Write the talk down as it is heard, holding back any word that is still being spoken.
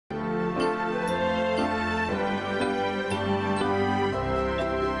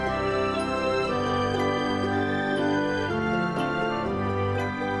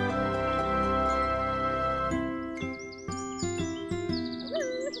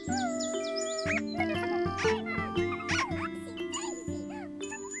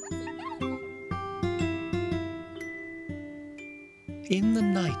in the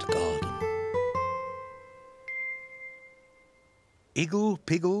night garden. Iggle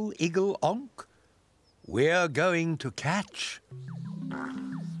Piggle, Iggle Onk, we're going to catch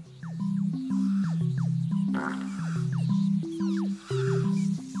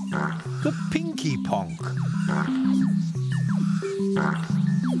the Pinky Ponk.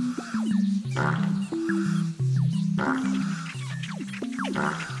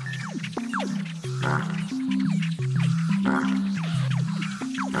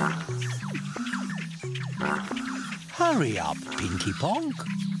 Hurry up, Pinky Ponk.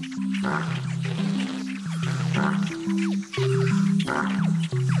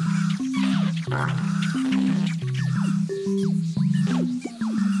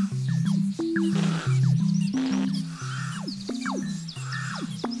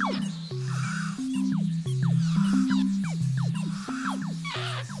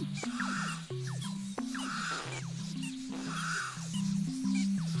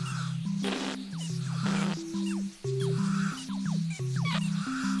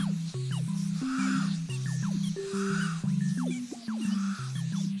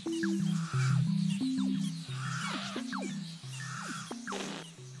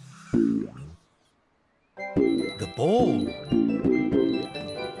 The ball.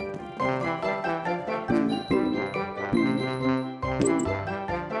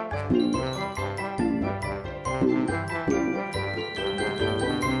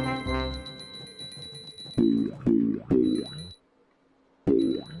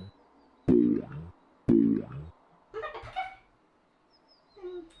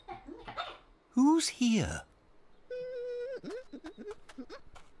 Who's here?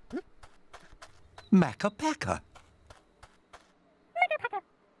 Makka.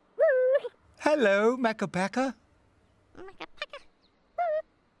 Hello, Makka.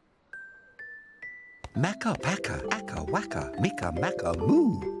 Makka, akka, waka, mika, maka,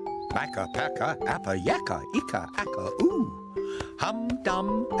 moo. Makka, appa, yaka, ika, akka, oo. Hum,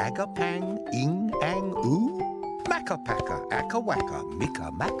 dum, aga, pang, ing, ang, oo. Makka, akka, waka,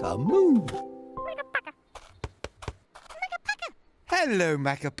 mika, maka, moo. Hello,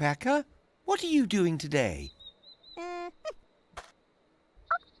 Makka. What are you doing today?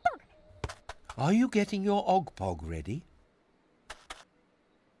 Are you getting your ogpog ready?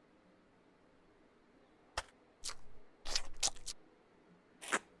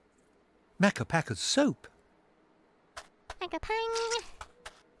 Makka soap.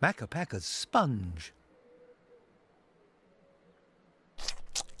 Makka sponge.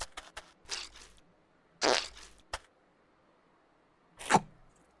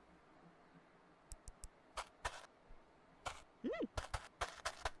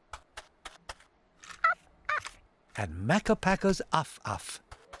 And Makka's uff.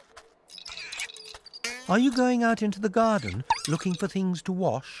 Are you going out into the garden looking for things to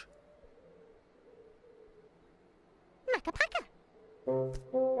wash? Makka.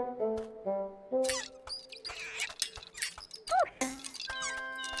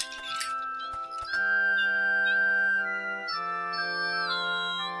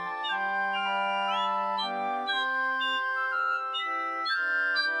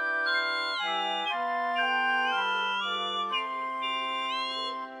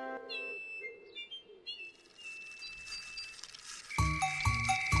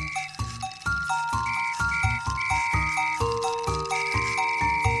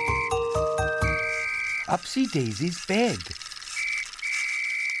 Upsy Daisy's bed.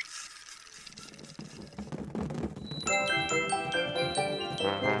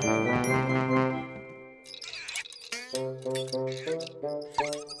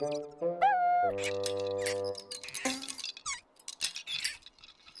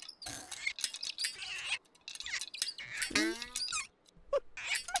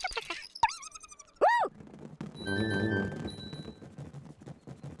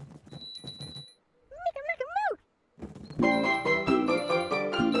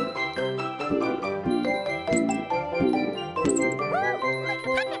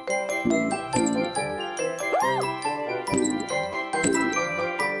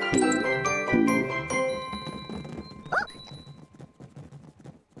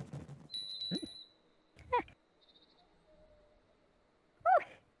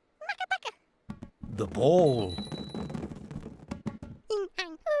 The ball.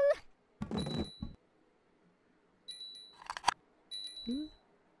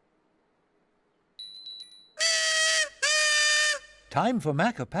 Time for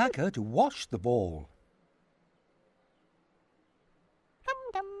Makka to wash the ball.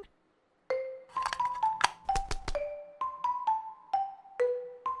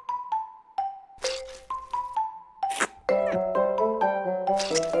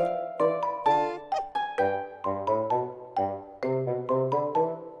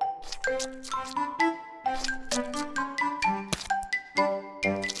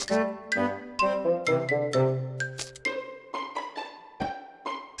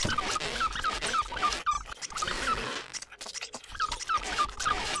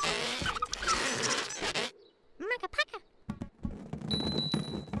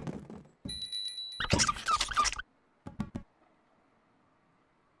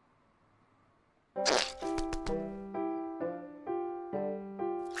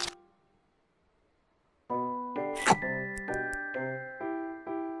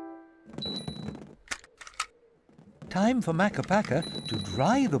 Time for Makka Pakka to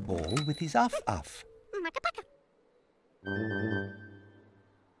dry the ball with his uff-uff. Makka Pakka.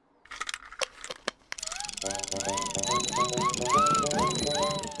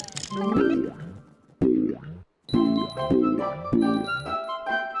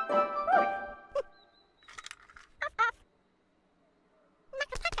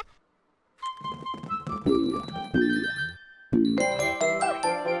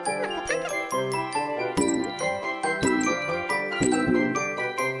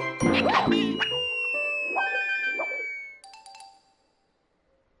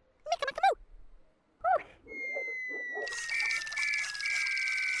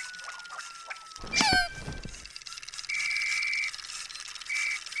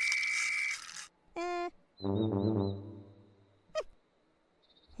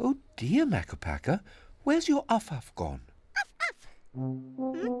 Oh dear, Makka Pakka, where's your uff-uff gone? Makka Pakka.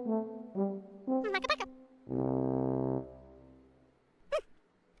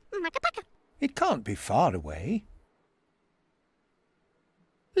 Makka Pakka. It can't be far away.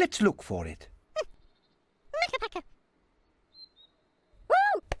 Let's look for it. Makka Pakka.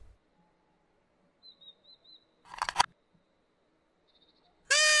 Woo!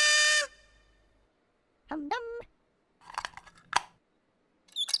 Dum dum.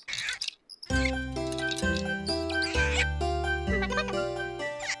 Makka Pakka.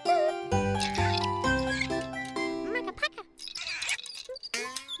 Makka Pakka.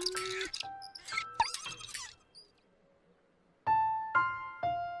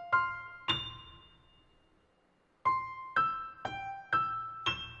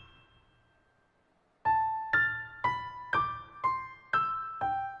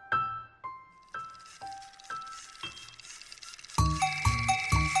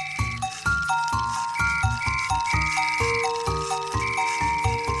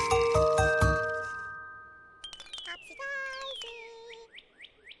 Upsy Daisy.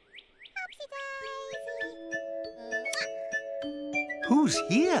 Upsy Daisy. Who's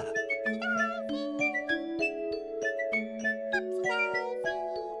here?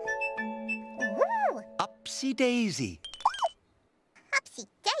 Ooh, Upsy Daisy. Upsy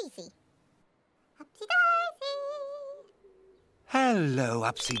Daisy. Upsy Daisy. Hello,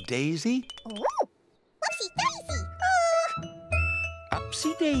 Upsy Daisy. Ooh, Upsy Daisy.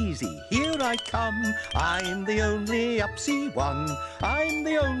 Upsy Daisy, here I come. I'm the only Upsy one. I'm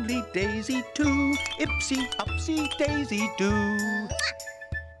the only Daisy too. Ipsy, Upsy Daisy do.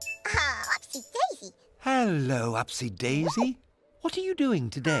 Upsy Daisy. Hello, Upsy Daisy. What are you doing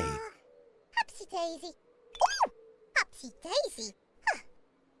today? Upsy Daisy. Ooh, Upsy Daisy.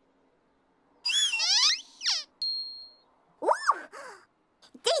 Ooh,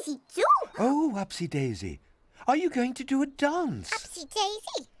 Daisy too. Oh, Upsy Daisy, are you going to do a dance? Upsy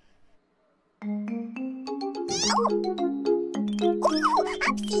Daisy. Ooh,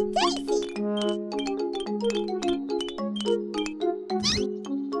 Upsy Daisy.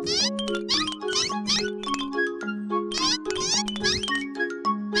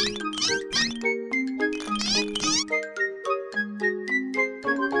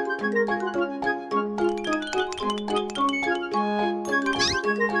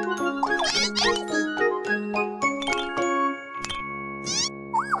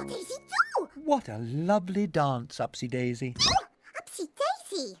 Oh, Daisy too. What a lovely dance, Upsy Daisy. Upsy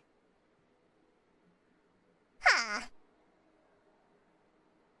Daisy. Ah.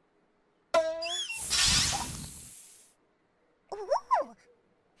 Ooh,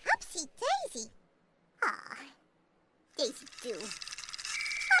 Upsy Daisy. Ah, Daisy too.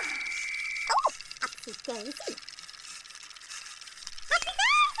 Oh, Upsy Daisy. Upsy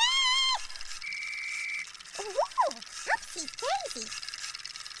Daisy. Ooh, Upsy Daisy.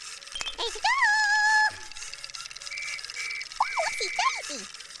 Daisy go. Oh, Upsy Daisy.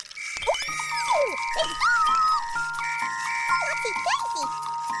 Ooh, Daisy go. Upsy Daisy.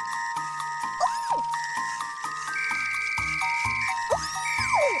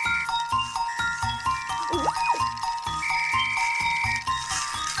 Ooh.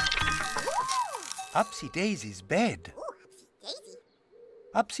 Upsy Daisy's bed. Ooh, Upsy Daisy.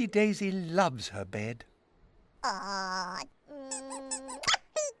 Upsy Daisy loves her bed. Aw,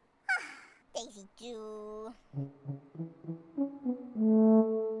 Daisy do.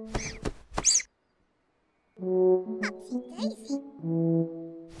 Upsy Daisy.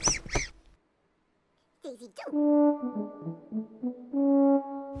 Daisy do.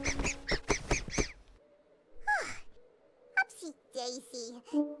 Upsy Daisy.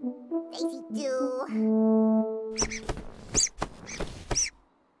 Daisy do.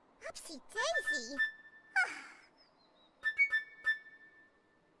 Upsy Daisy.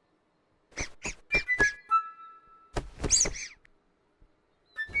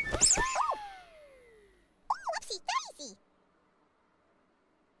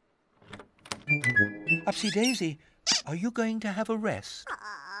 Upsy Daisy, are you going to have a rest?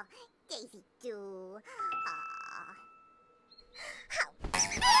 Aw, Daisy do.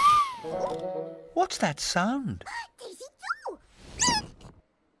 What's that sound? Daisy do.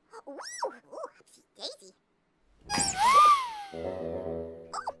 Ooh, Upsy Daisy.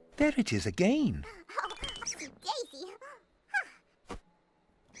 There it is again. Upsy Daisy.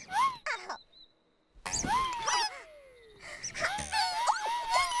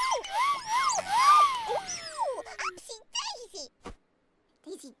 Upsy Daisy.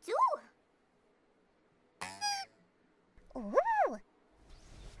 Daisy do. Ooh.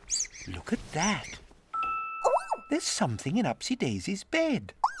 Look at that. Ooh. There's something in Upsy Daisy's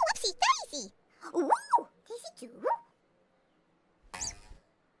bed. Ooh, Upsy Daisy. Ooh, Daisy do.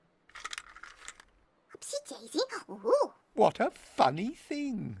 Upsy Daisy. Ooh. What a funny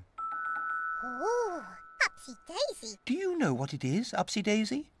thing. Ooh, Upsy Daisy. Do you know what it is, Upsy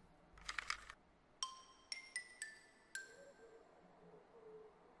Daisy?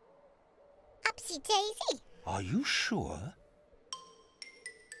 Upsy Daisy. Are you sure?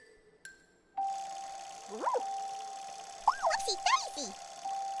 Ooh. Ooh, Upsy Daisy.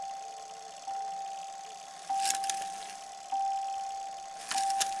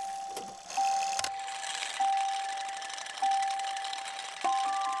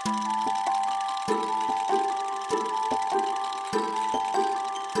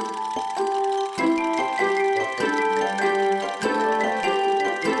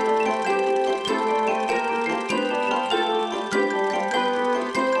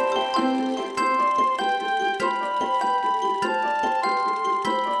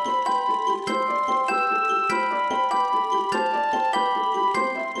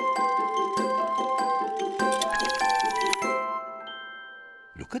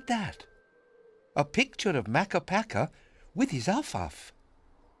 Look at that. A picture of Pakka with his uff-uff.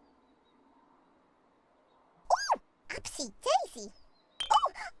 Ooh, Upsy Daisy.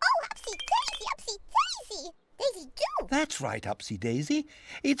 Oh, Upsy Daisy, Upsy Daisy. Daisy do. That's right, Upsy Daisy.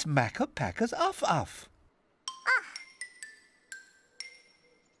 It's Pakka's uff-uff.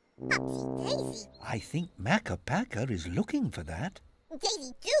 Upsy Daisy. I think Pakka is looking for that.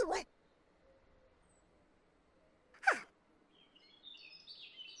 Daisy do.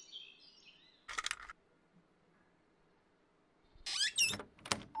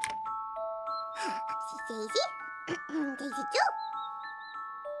 Upsy Daisy. Daisy do.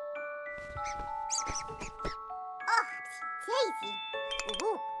 Oh, Upsy Daisy.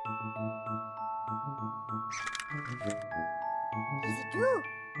 Ooh. Daisy do.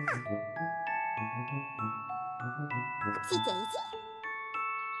 Upsy Daisy.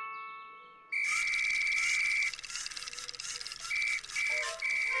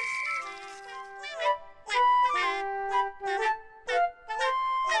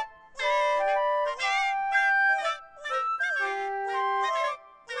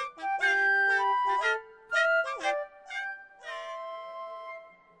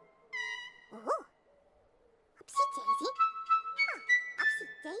 Ooh. Upsy Daisy. Upsy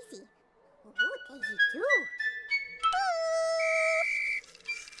Daisy. Ooh, Daisy do.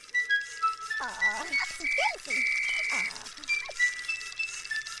 Upsy Daisy.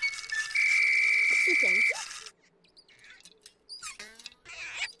 Upsy Daisy.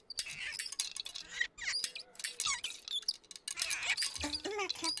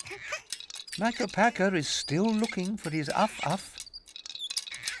 Pakka is still looking for his uff-uff.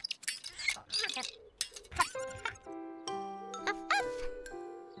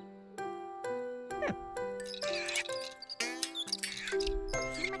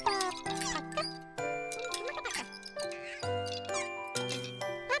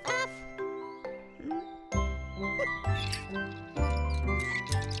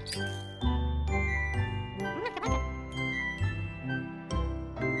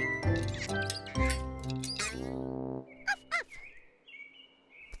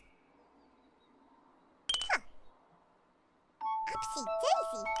 Upsy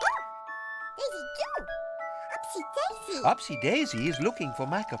Daisy. Daisy do. Upsy Daisy. Upsy Daisy is looking for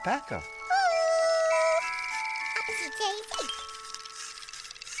Pakka. Upsy Daisy.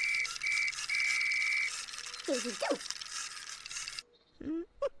 Daisy do.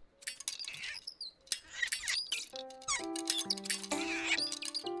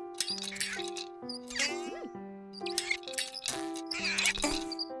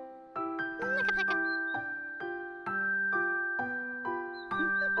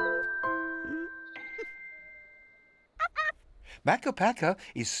 Pakka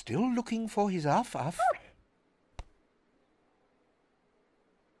is still looking for his uff-uff.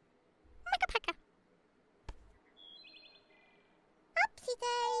 Upsy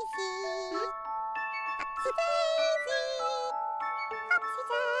Daisy.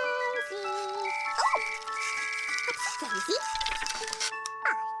 Daisy.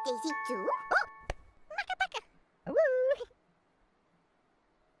 Ah, Daisy too. Oh, Makka Pakka. Woo.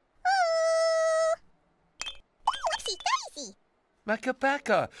 Oh, Upsy Daisy. Makka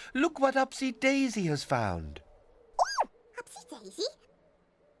Pakka, look what Upsy Daisy has found. Oh, Upsy Daisy.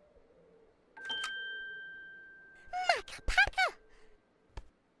 Makka Pakka.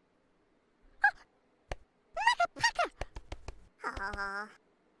 Oh, Makka Pakka. Ah.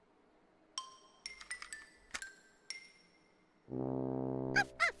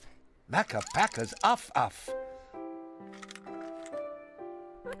 Makka Pakka's uff.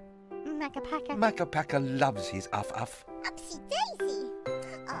 Makka Pakka. Makka Pakka loves his uff. Upsy Daisy.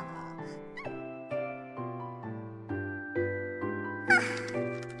 Oh.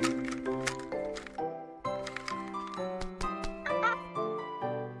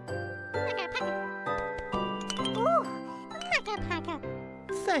 Makka Pakka. Oh, Makka Pakka.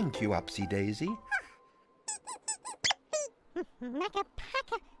 Thank you, Upsy Daisy. Makka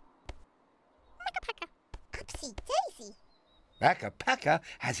Pakka. Makka Pakka. Upsy Daisy. Makka Pakka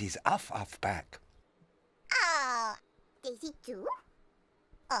has his uff back. Oh, Daisy too.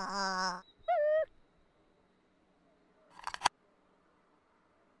 Oh.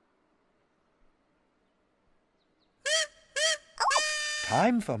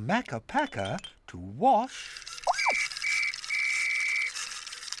 Time for Makka Pakka to wash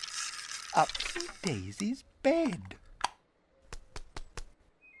Upsy Daisy's bed.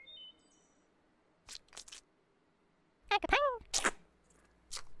 Makka Pakka.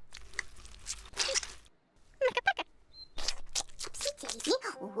 Makka Pakka. Upsy Daisy.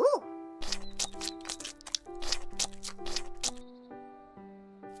 Ooh.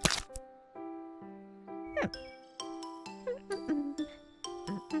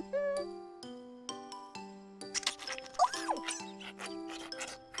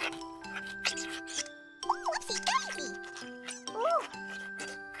 Upsy Daisy. Ooh.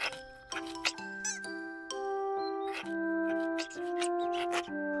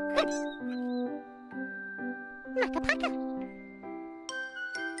 Makka Pakka.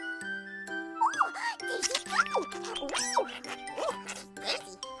 Oh, Daisy too. Ooh. Ooh,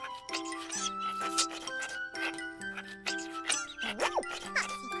 Daisy. Ooh,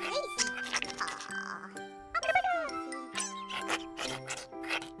 Upsy Daisy. Ah.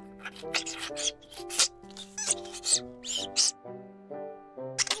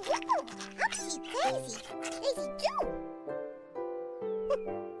 Upsy Daisy. Daisy too.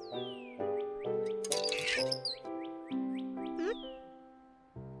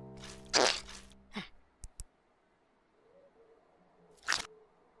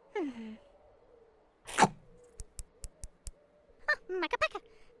 Makka Pakka.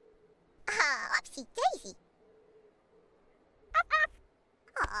 Ah, Upsy Daisy.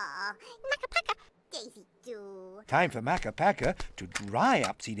 Ah, Makka Pakka. Daisy too. Time for Makka Pakka to dry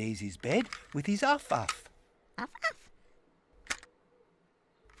Upsy Daisy's bed with his uff. Uff.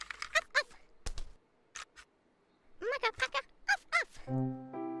 Makka Pakka. Uff.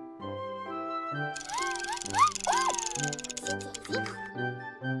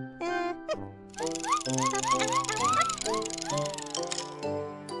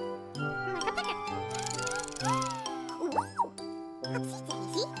 Upsy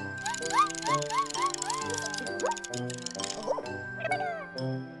Daisy.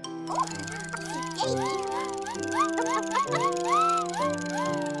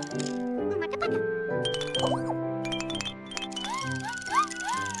 Makka Pakka.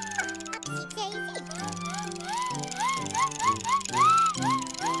 Ooh, Upsy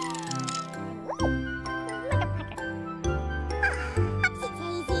Daisy.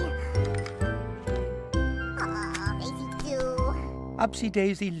 Upsy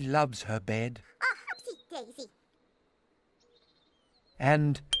Daisy loves her bed. Upsy Daisy.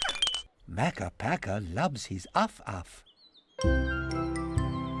 And Makka Pakka loves his uff.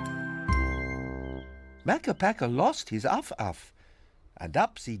 Makka Pakka lost his uff, and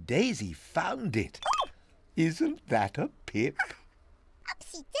Upsy Daisy found it. Isn't that a pip?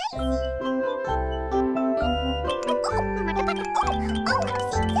 Upsy Daisy. Oh, Makka Pakka. Oh,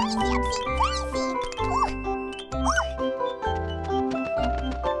 Upsy Daisy. Upsy Daisy.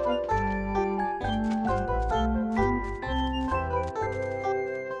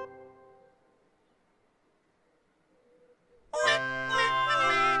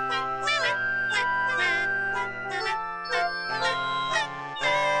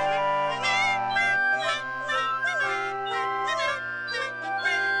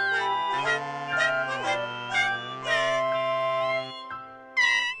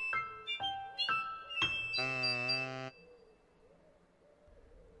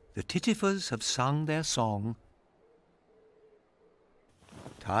 The tittifers have sung their song.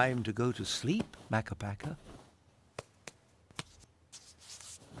 Time to go to sleep, Makka Pakka.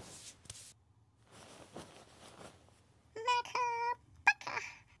 Makka, Pakka.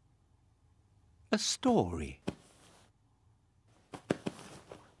 A story.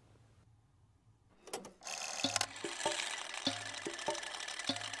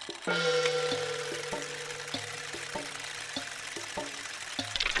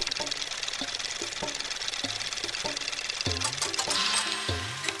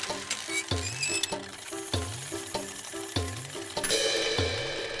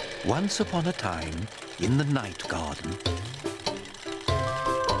 Once upon a time, in the night garden,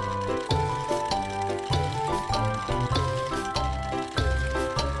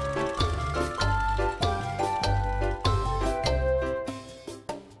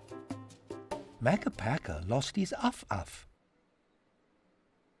 Makka Pakka lost his uff-uff.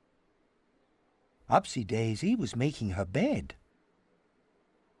 Upsy Daisy was making her bed.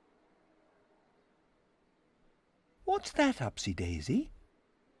 What's that, Upsy Daisy?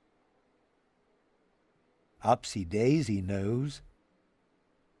 Upsy Daisy knows.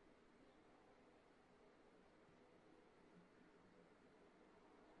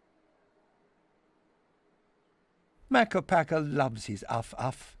 Makka Pakka loves his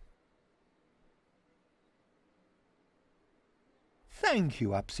uff-uff. Thank you,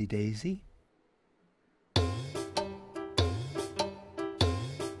 Upsy Daisy.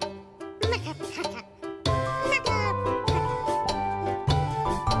 Makka, Pakka. Makka,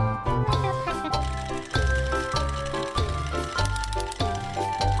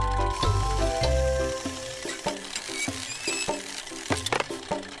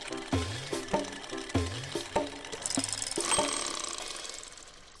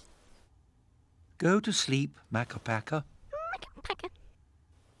 Go to sleep, Makka Pakka. Pakka.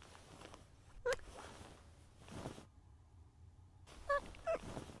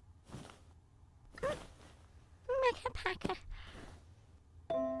 Makka, Pakka.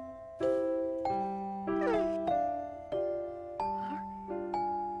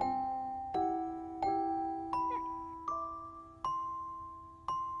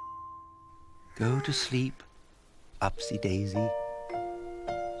 Go to sleep, Upsy Daisy.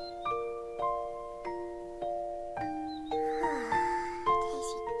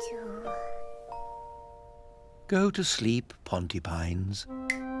 Daisy too. Go to sleep, Pontypines.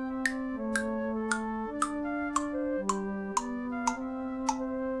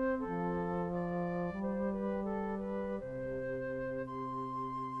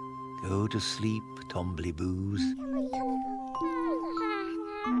 Go to sleep, Tombliboos.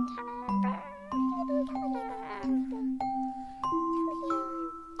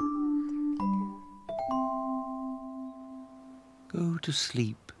 Go to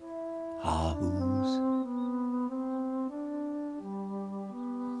sleep, Hahoos.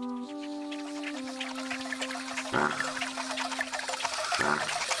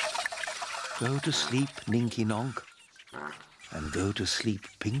 Go to sleep, Ninky Nonk. And go to sleep,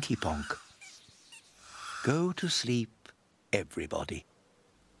 Pinky Ponk. Go to sleep, everybody.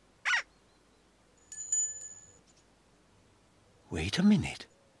 Wait a minute.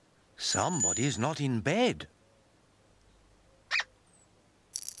 Somebody's not in bed.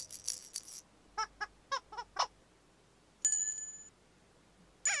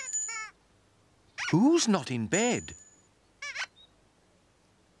 Who's not in bed?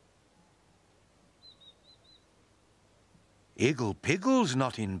 Igglepiggle's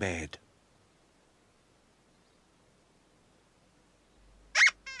not in bed.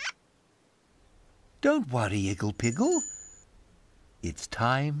 Don't worry, Igglepiggle. It's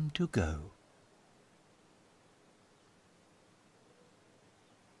time to go.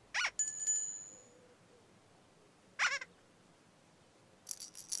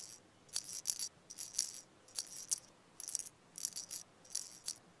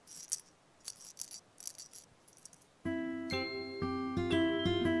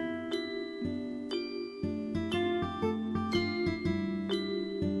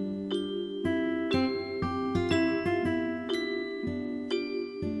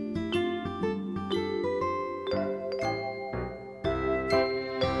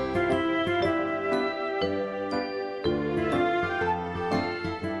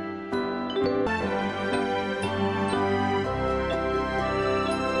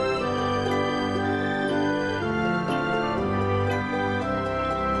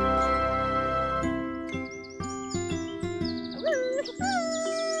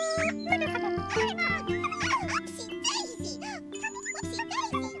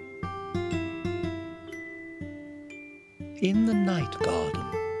 In the night garden,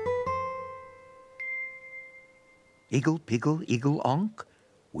 Iggle Piggle, Iggle Onk,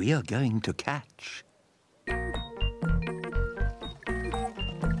 we are going to catch the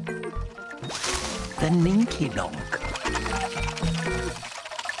Ninky Nonk.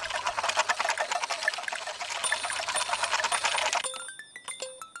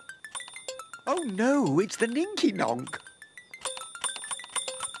 Oh no, it's the Ninky Nonk.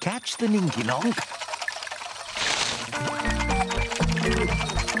 Catch the Ninky Nonk.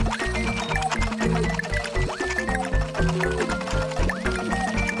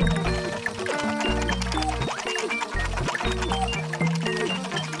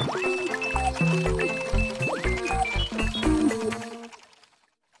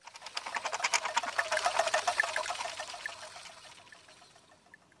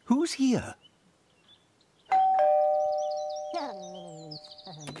 Who's here?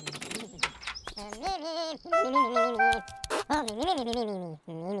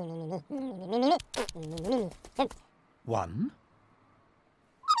 One.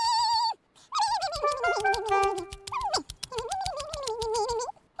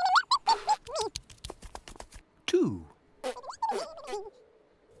 Two.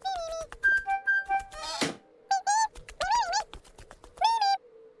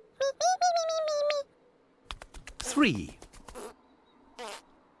 Three.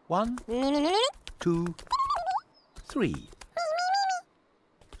 One, two, three.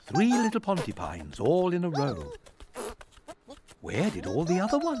 Three little pontypines all in a row. Where did all the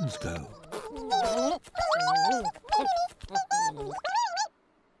other ones go?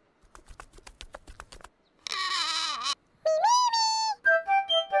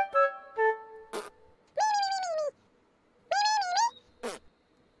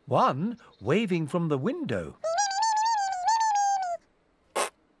 One waving from the window.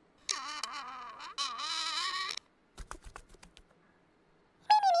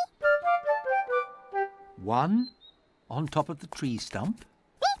 One on top of the tree stump.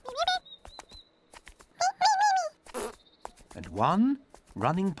 And one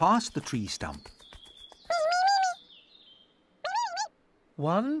running past the tree stump.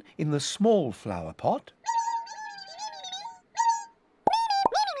 One in the small flower pot.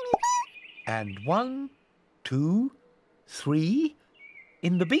 And one, two, three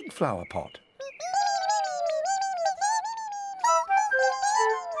in the big flower pot.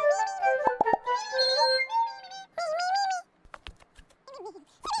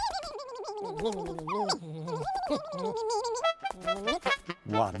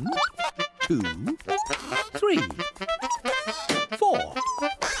 One, two, three, 4,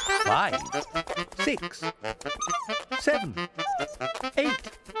 5, 6, 7,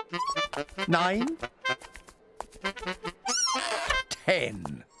 8, 9,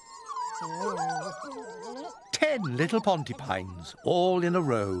 10. 10 little pontypines, all in a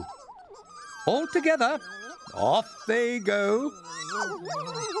row. All together, off they go.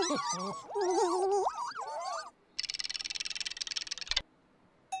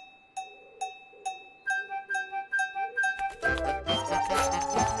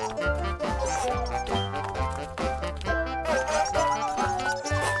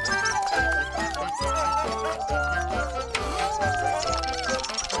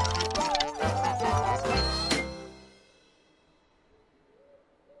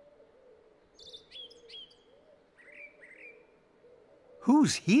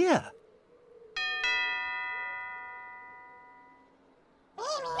 Who's here?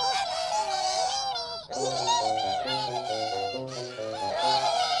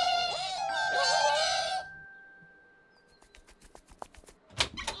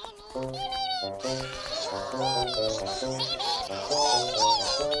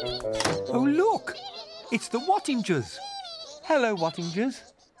 Oh, look! It's the Wattingers. Hello, Wattingers.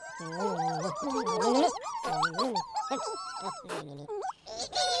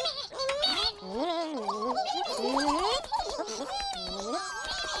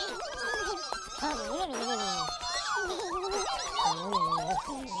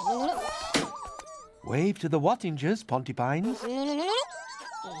 Wave to the Wattingers, Pontypines.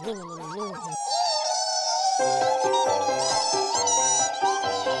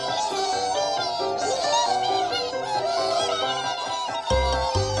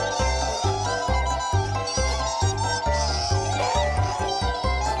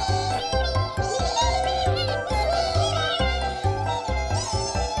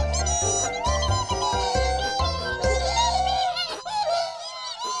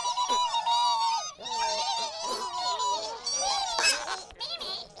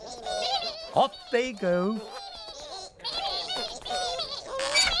 Off they go.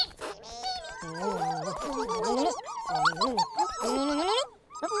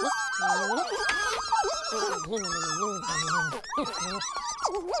 The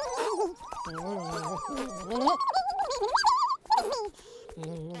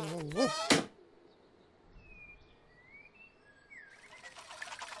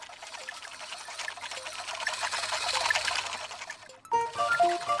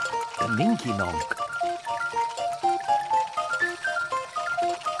Ninky Nonk.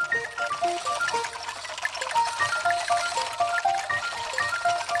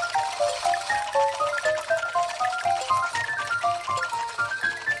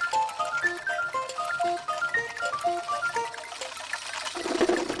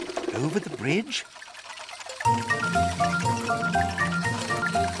 Over the bridge.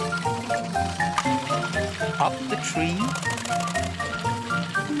 Up the tree.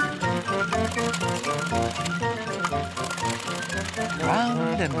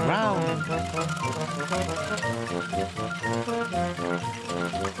 Round and round.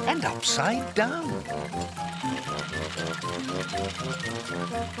 And upside down.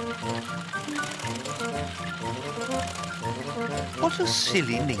 What a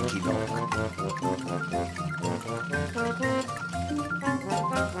silly Ninky Nonk.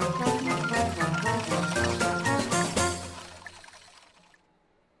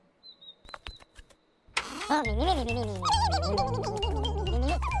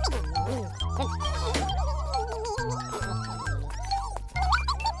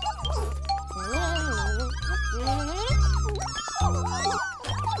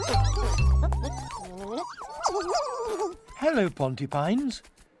 Hello, Pontypines.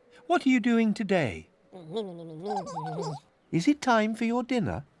 What are you doing today? Is it time for your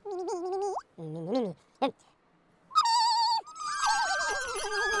dinner?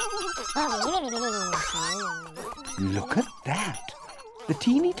 Look at that. The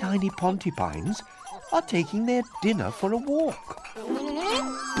teeny tiny Pontypines are taking their dinner for a walk.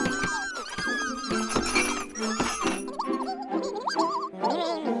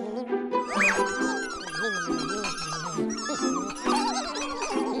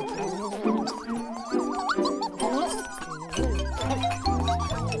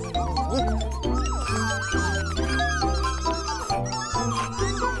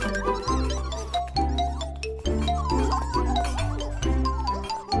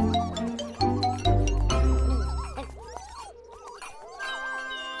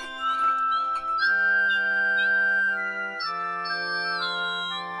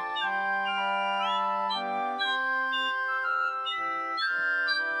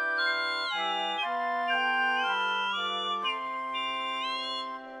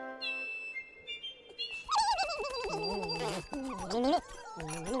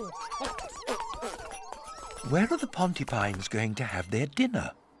 Where are the Pontypines going to have their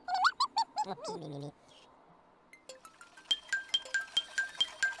dinner?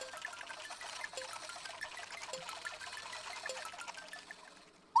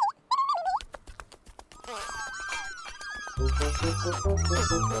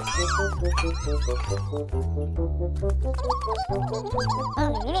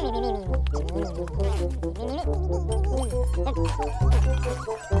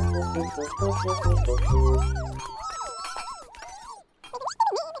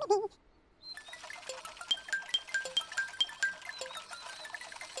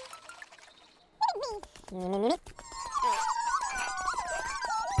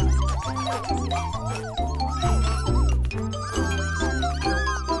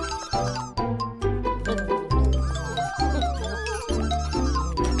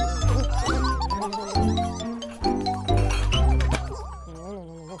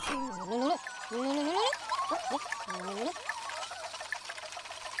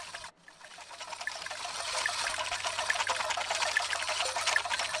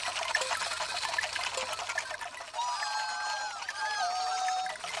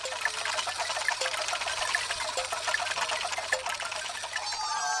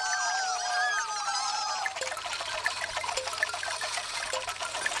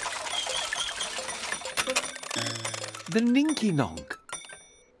 The Ninky Nonk.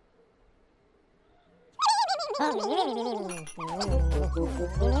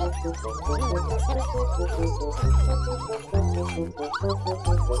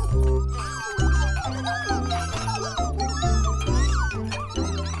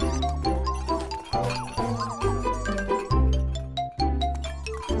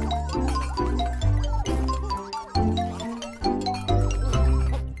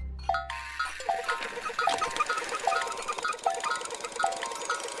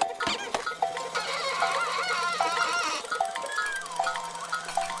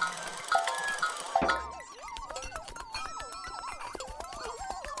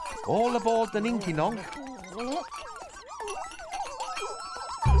 All aboard the Ninky Nonk.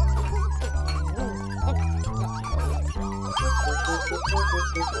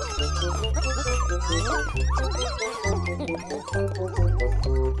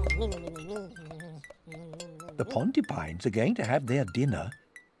 The Pontypines are going to have their dinner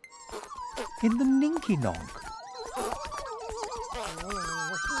in the Ninky Nonk.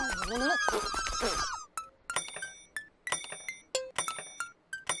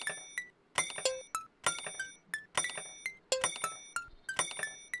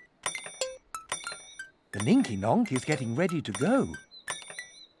 The Ninky Nonk is getting ready to go.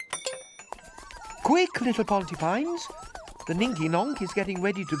 Quick, little Pontypines! The Ninky Nonk is getting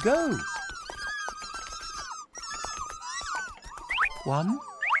ready to go. 1,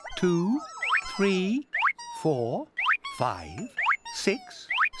 2, 3, 4, 5, 6,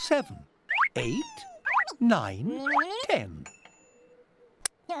 7, 8, 9, 10.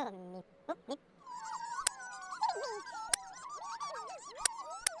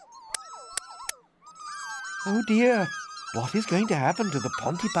 Oh dear, what is going to happen to the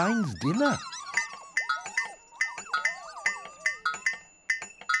Pontypines' dinner?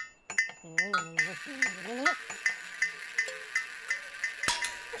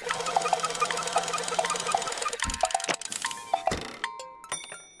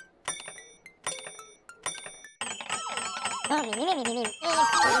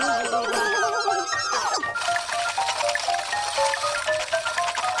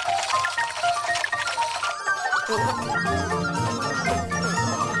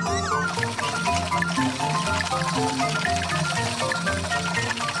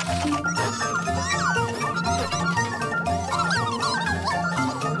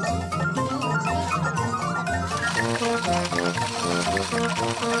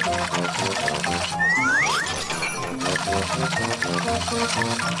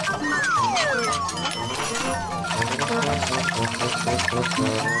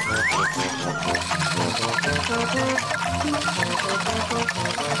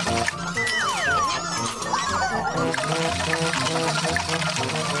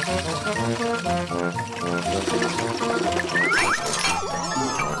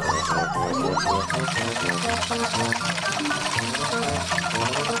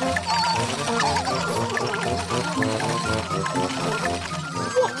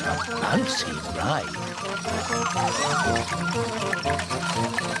 What a bouncy ride!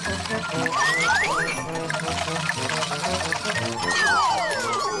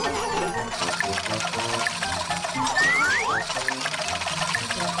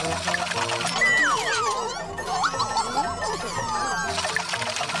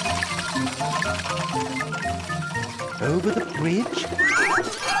 Over the bridge.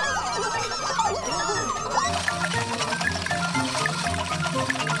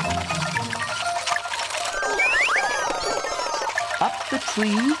 Up the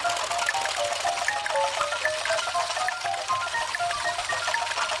tree.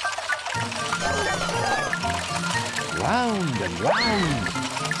 Round and round.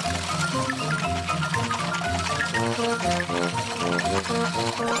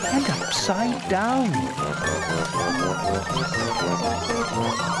 And upside down.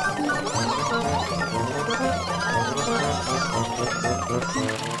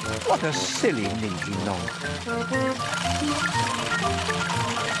 What a silly Ninky Nonk.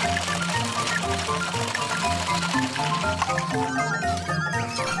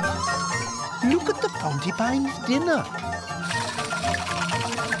 Look at the Pontypines' dinner.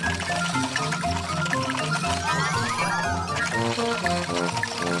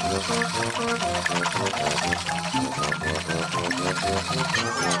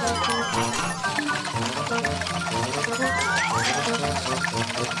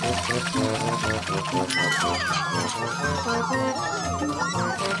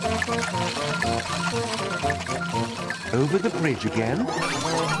 Over the bridge again.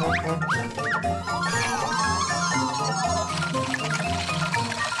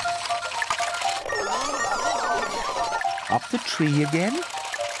 Up the tree again.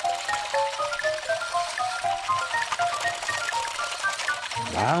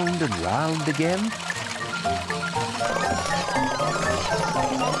 Round and round again.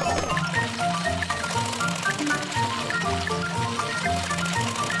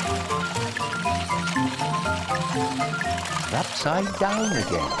 Upside down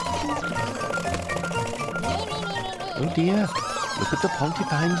again. Oh dear, look at the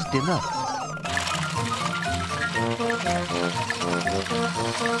Pontypines' dinner.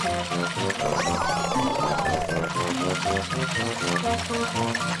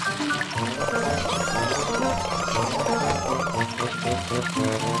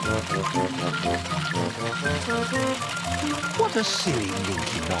 What a silly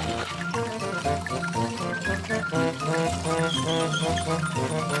Ninky Nonk.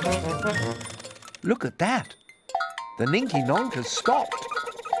 Look at that. The Ninky Nonk has stopped.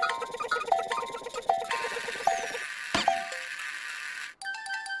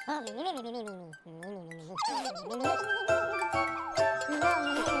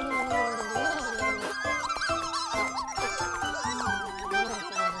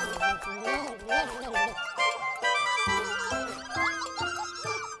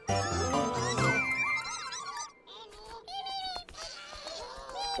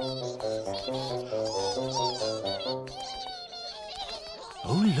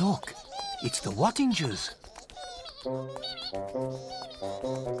 Oh, look. It's the Wattingers.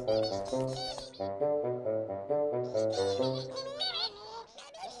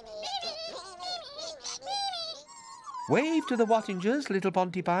 Wave to the Wattingers, little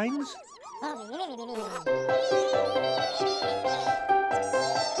Pontypines.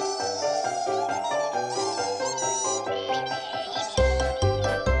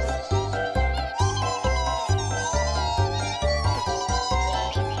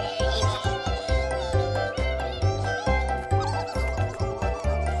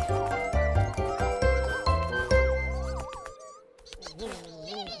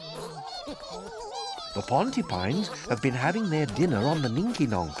 The Pontypines have been having their dinner on the Ninky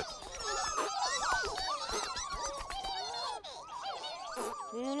Nonk.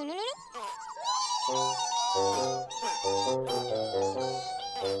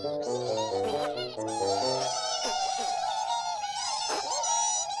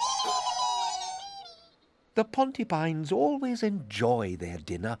 The Pontypines always enjoy their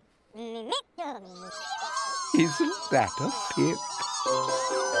dinner. Isn't that a pip?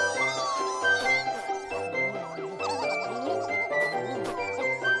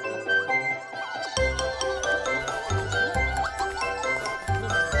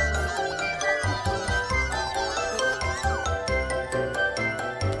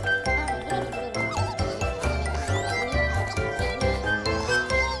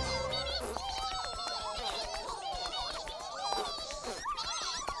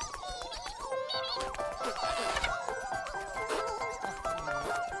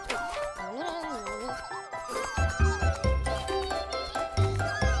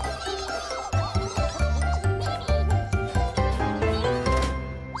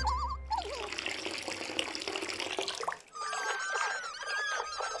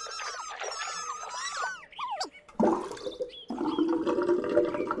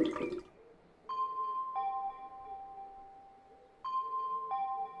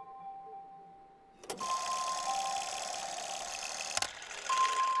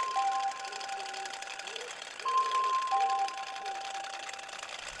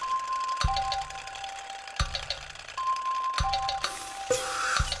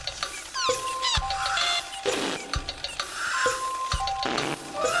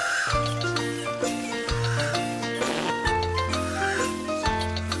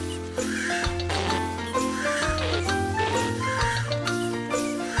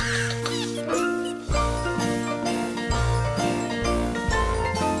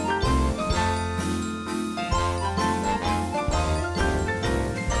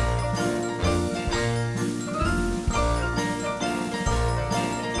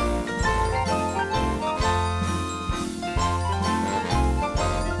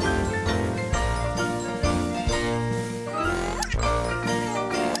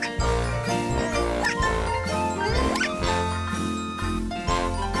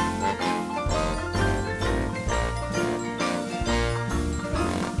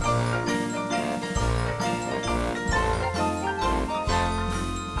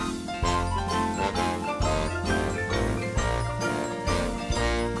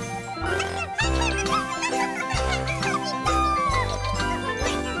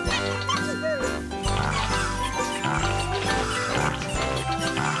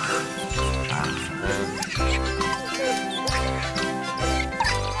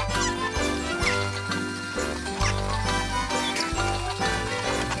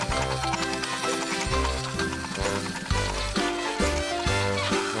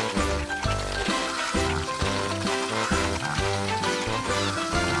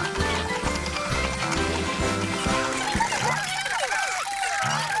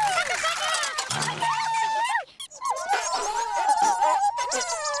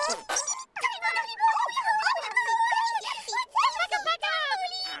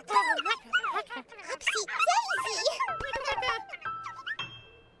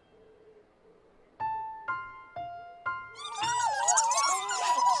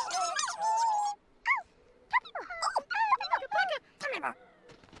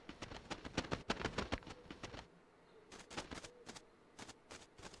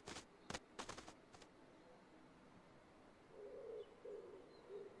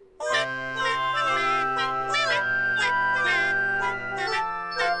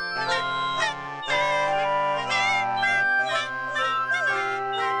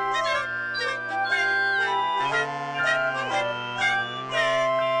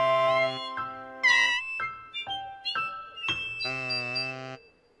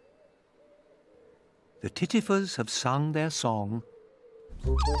 The Tittifers have sung their song.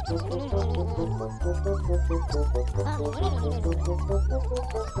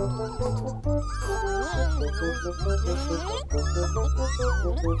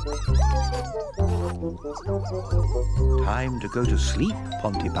 Time to go to sleep,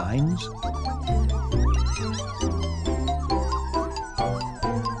 Pontypines.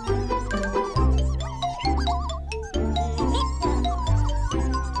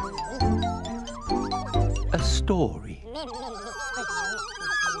 A story.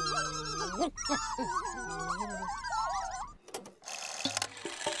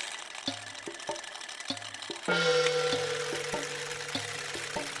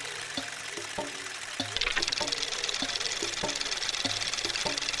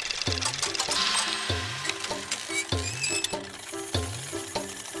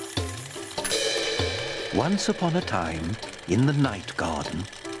 Once upon a time, in the night garden,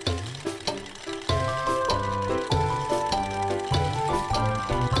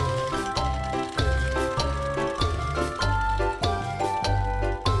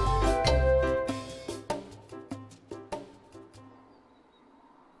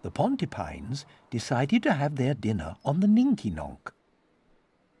 the Pontypines decided to have their dinner on the Ninky-Nonk.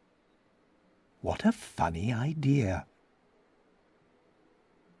 What a funny idea!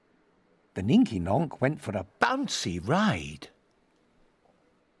 The Ninky-Nonk went for a bouncy ride.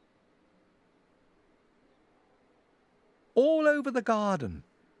 All over the garden.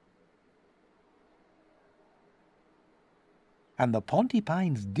 And the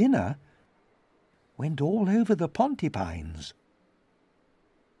Pontypines' dinner went all over the Pontypines.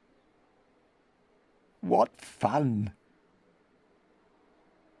 What fun!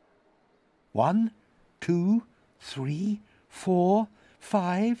 1, 2, 3, 4,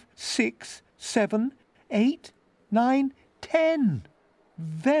 5, 6, 7, 8, 9, 10.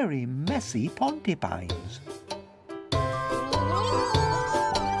 Very messy Pontypines.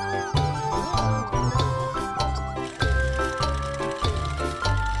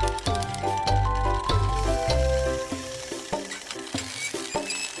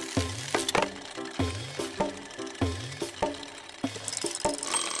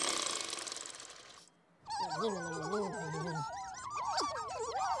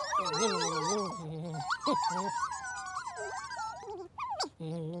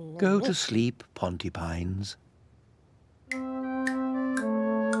 Go to sleep, Pontypines.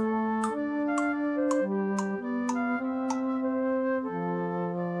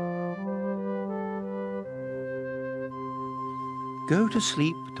 Go to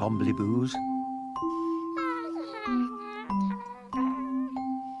sleep, Tomblyboos.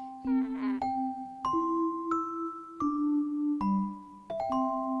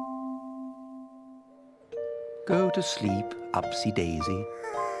 Go to sleep, Upsy Daisy.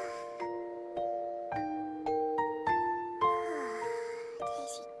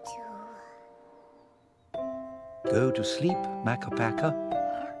 Daisy too. Go to sleep, Pakka.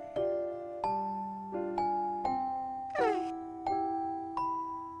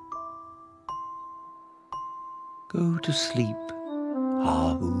 Go to sleep,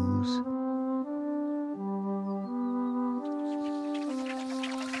 Hahoos.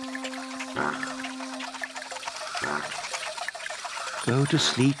 Go to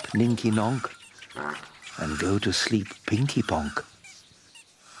sleep, Ninky-Nonk, and go to sleep, Pinky-Ponk.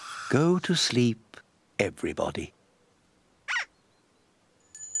 Go to sleep, everybody.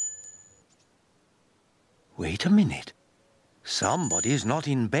 Wait a minute. Somebody's not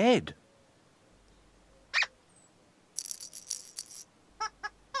in bed.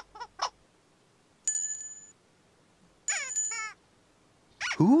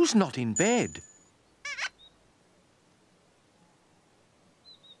 Who's not in bed?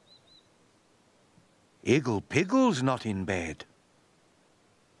 Igglepiggle's not in bed.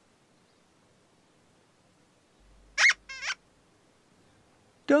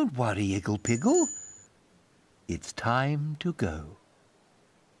 Don't worry, Igglepiggle. It's time to go.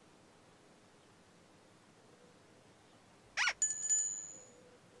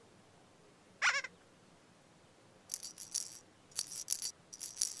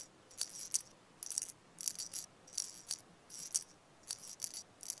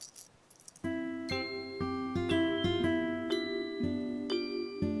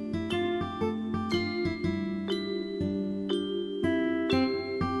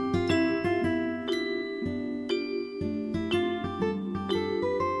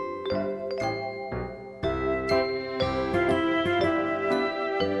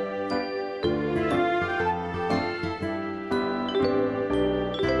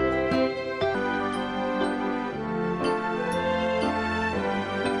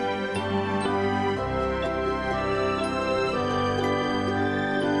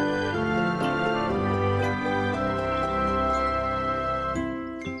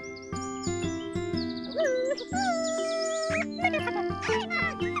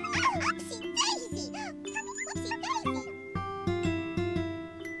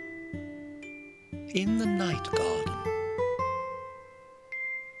 in the night garden.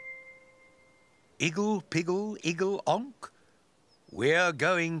 Iggle, Piggle, Iggle, Onk, we're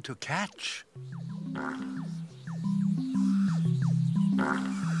going to catch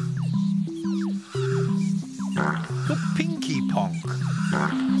the Pinky Ponk.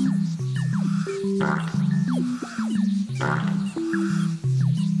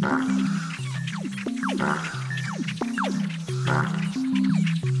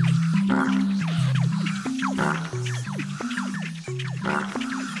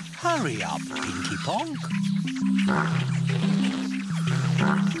 Hurry up, Pinky Ponk.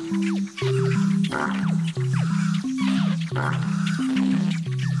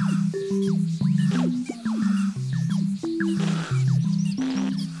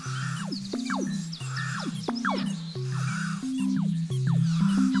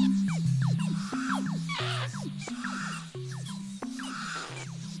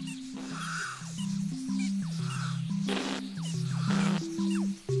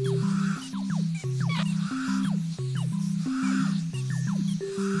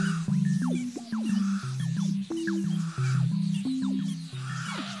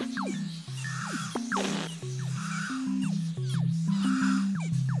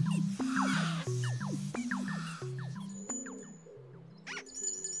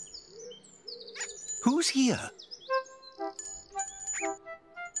 Who's here?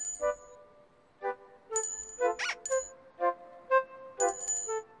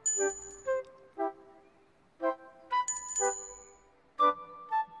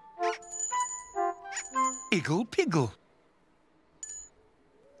 Iggle Piggle.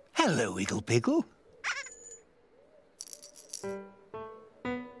 Hello, Iggle Piggle.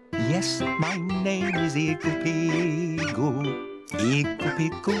 Yes, my name is Iggle Piggle. Iggle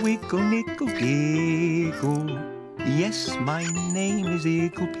Piggle, wiggle, nickle, giggle. Yes, my name is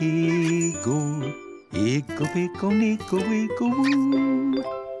Iggle Piggle. Iggle Piggle, nickle, wiggle, woo.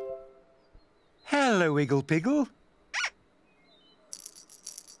 Hello, Iggle Piggle.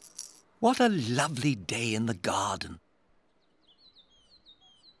 What a lovely day in the garden.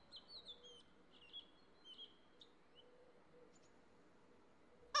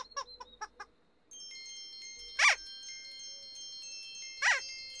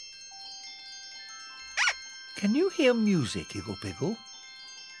 Can you hear music, Iggle Piggle?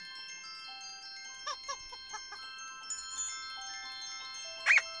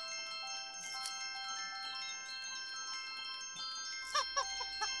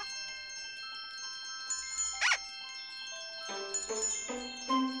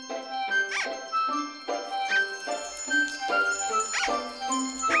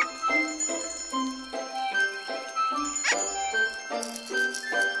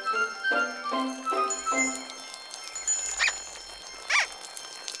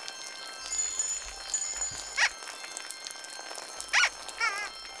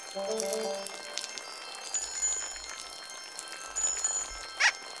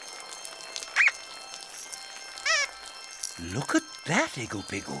 Look at that, Iggle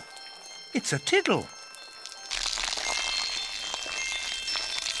Piggle. It's a tiddle.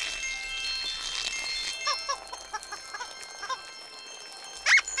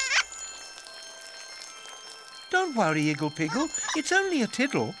 Don't worry, Iggle Piggle. It's only a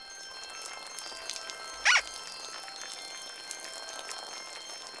tiddle.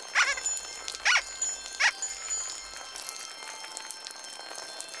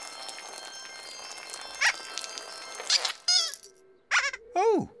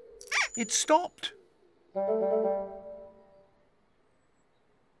 Oh, it stopped.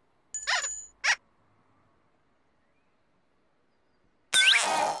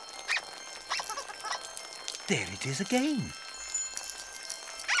 There it is again.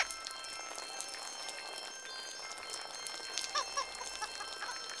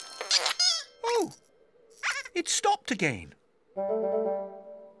 Oh, it stopped again.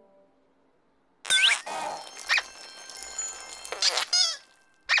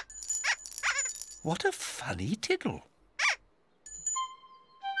 What a funny tiddle.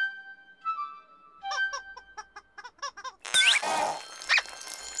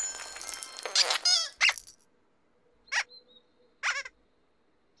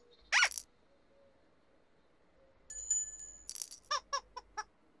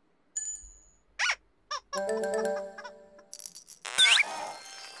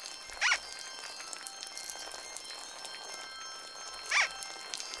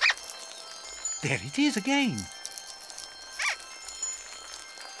 There it is again.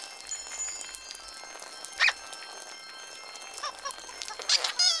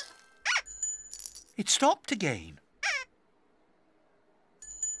 It stopped again.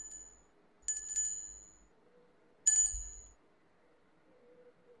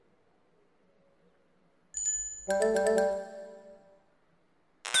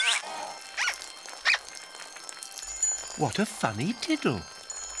 What a funny tiddle.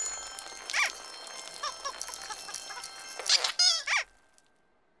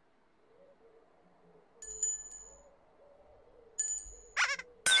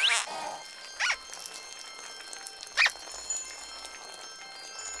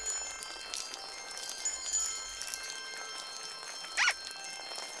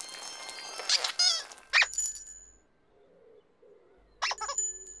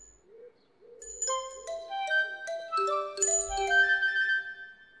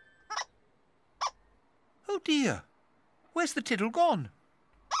 Oh dear, where's the tiddle gone?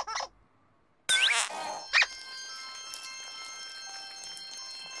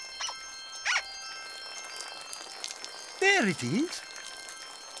 There it is.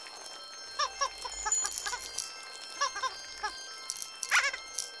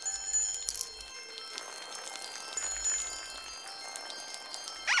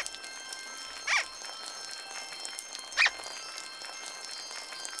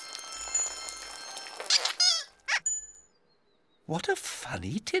 What a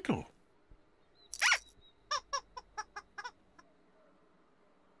funny tiddle.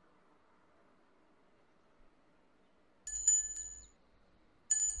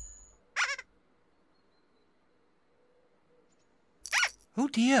 Oh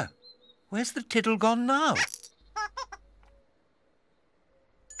dear, where's the tiddle gone now?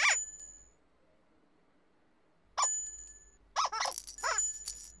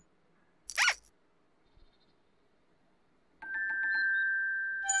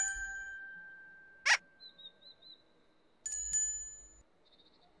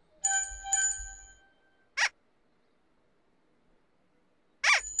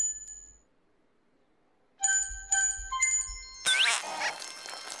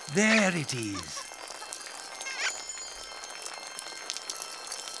 There it is.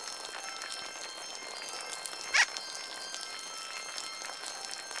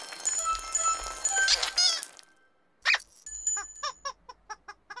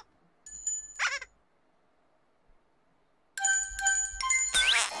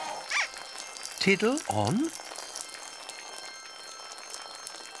 Tiddle on.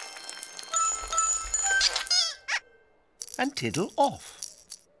 And tiddle off.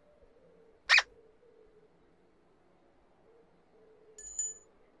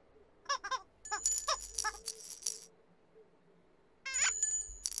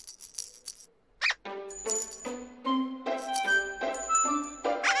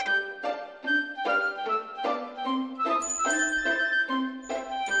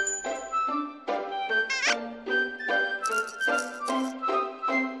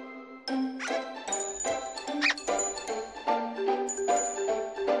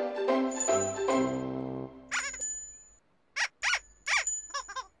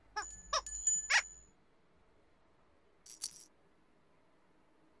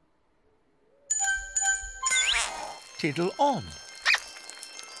 Tiddle on.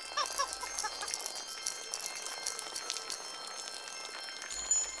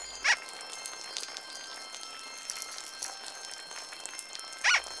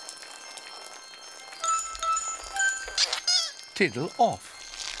 Tiddle off.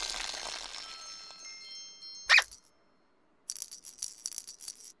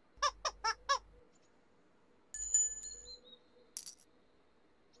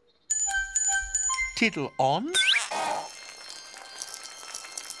 Tiddle on.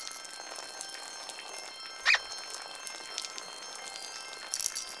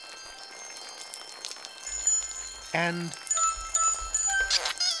 And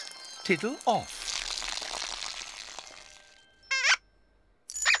tiddle off.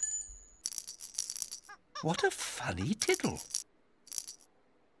 What a funny tiddle.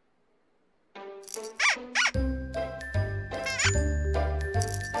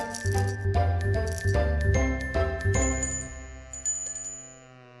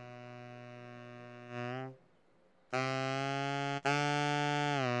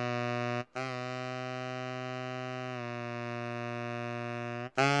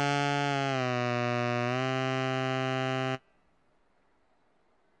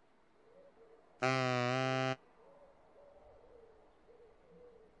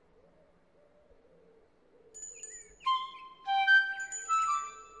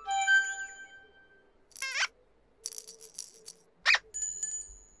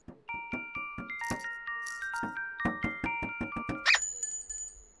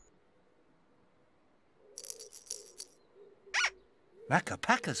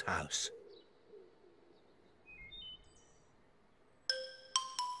 Pakka's house.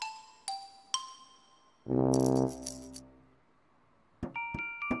 I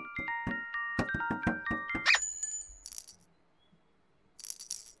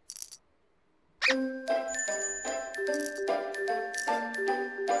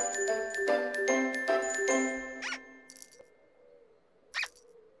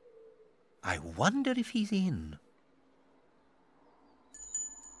wonder if he's in.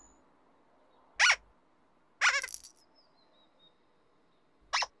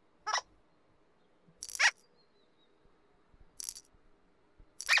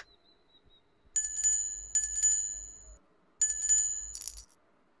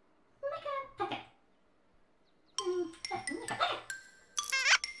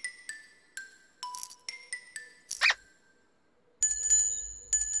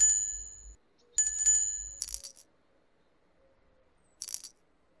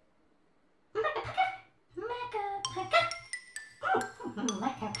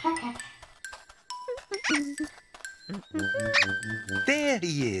 There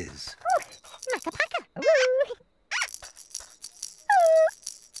he is.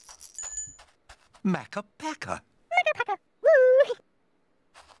 Makka, Pakka. Makka Pakka.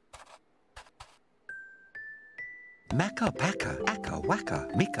 Makka, Pakka. Makka Pakka, Akka Waka,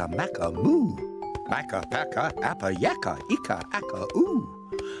 Mika Makka Moo. Makka Pakka, Appa Yakka, Ika Akka Oo.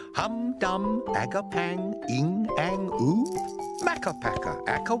 Hum Dum Aga Pang, Ing Ang Oo. Makka Pakka,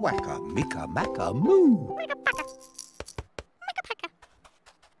 Akka Waka, Mika Makka Moo. Makka, Pakka. Makka, Pakka.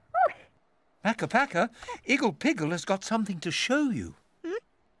 Makka Pakka, Igglepiggle has got something to show you. Makka,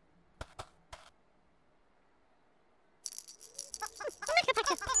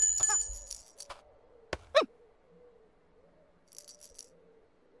 Pakka.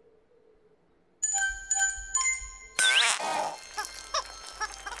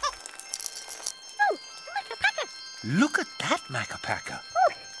 Look at that, Makka Pakka.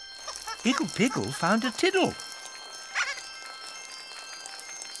 Igglepiggle found a tiddle.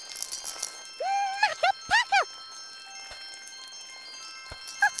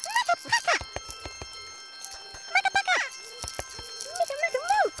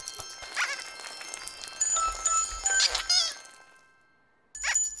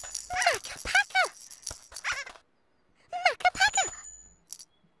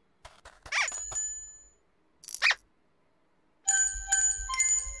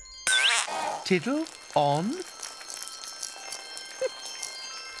 Tiddle on.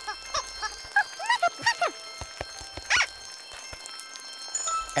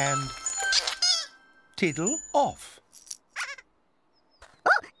 And tiddle off.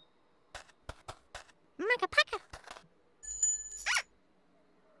 Makka, Pakka.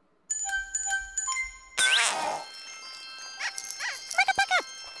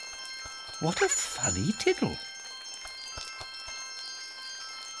 What a funny tiddle.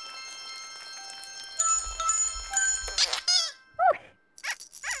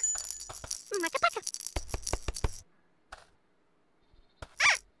 Makka, Pakka.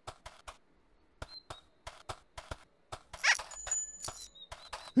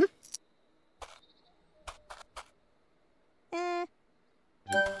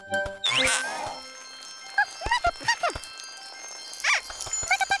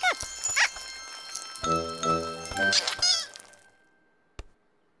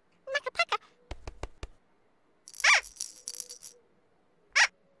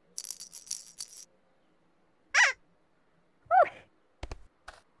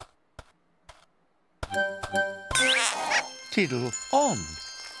 Tiddle on.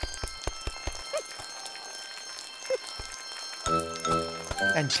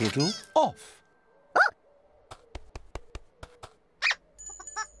 And tiddle off.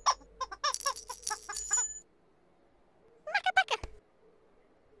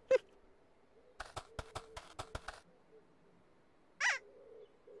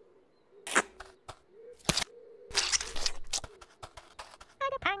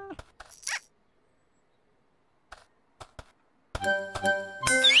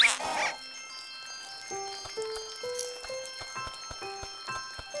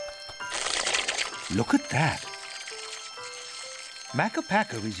 Look at that. Makka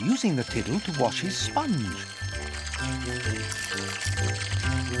Pakka is using the tiddle to wash his sponge.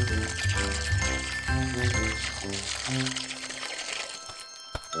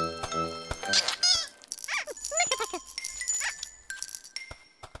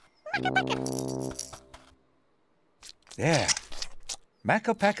 There.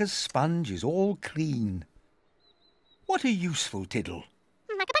 Makka Pakka's sponge is all clean. What a useful tiddle.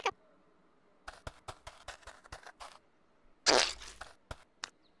 Makka, Pakka.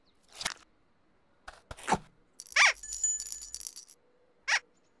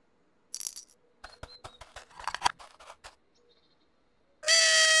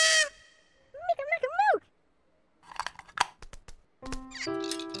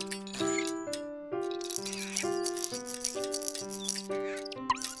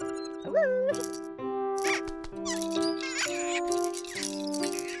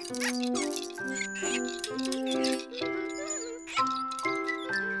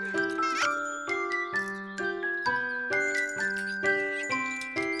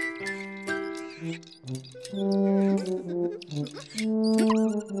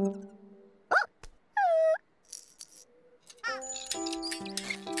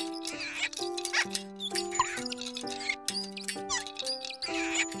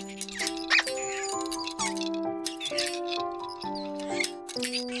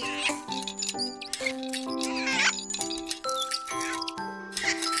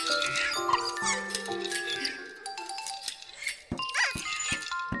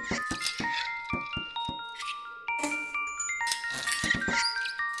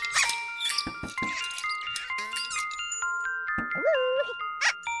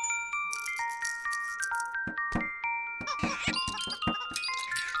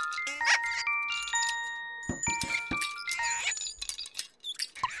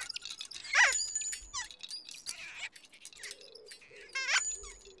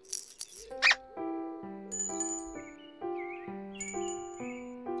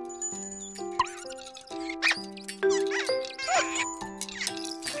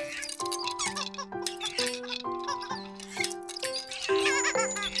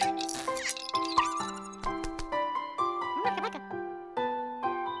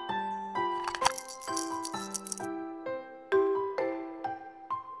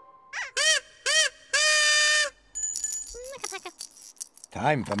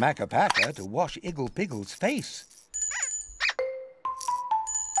 Time for Pakka to wash Igglepiggle's face.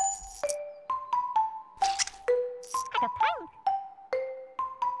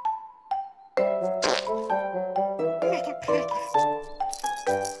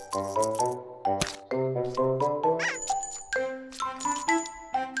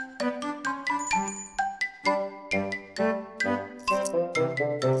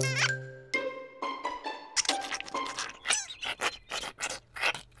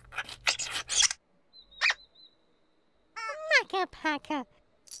 Pakka.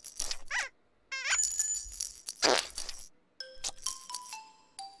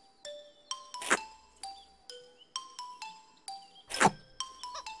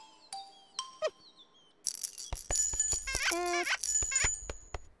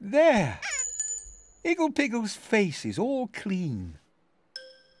 There! Igglepiggle's face is all clean.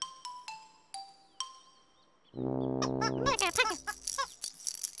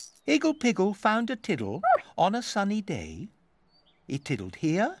 Igglepiggle found a tiddle on a sunny day. It tiddled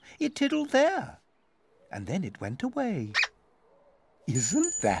here, it tiddled there, and then it went away.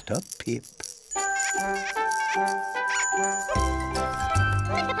 Isn't that a pip?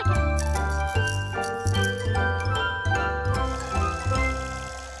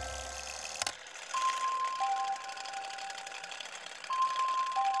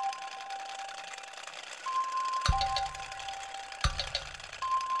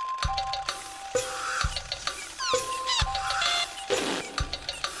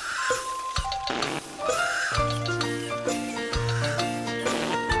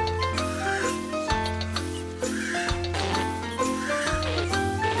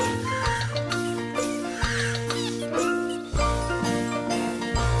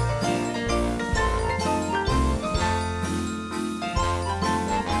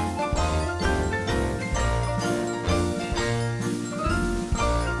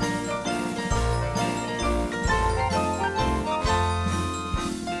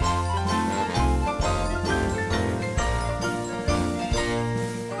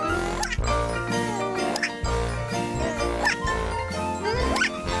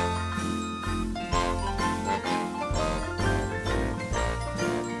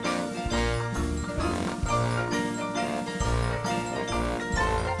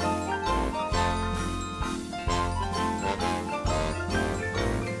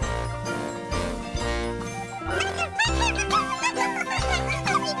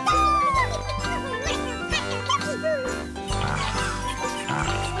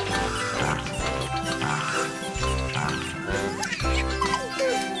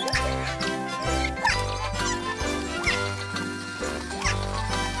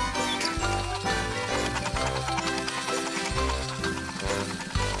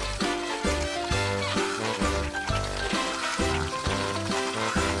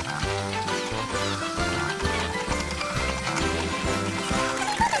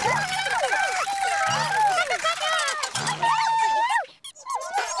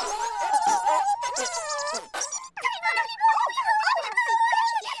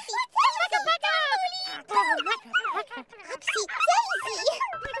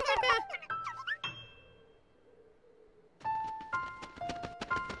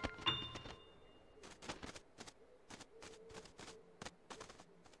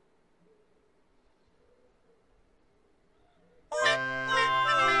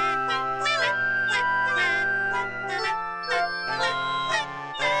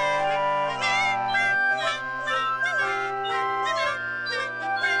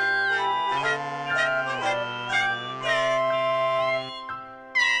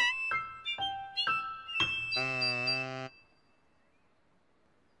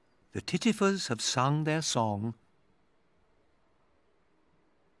 The Tittifers have sung their song.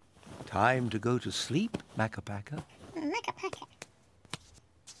 Time to go to sleep, Makka Pakka. Makka Pakka.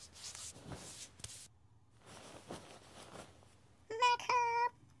 Makka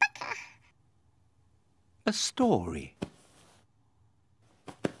Pakka. A story.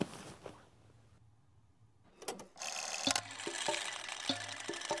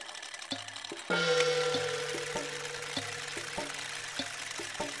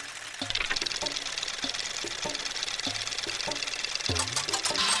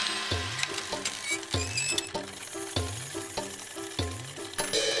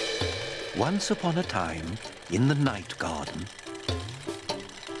 Once upon a time, in the night garden,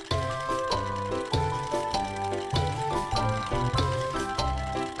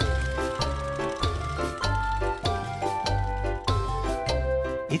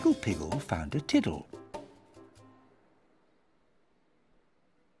 Igglepiggle found a tiddle.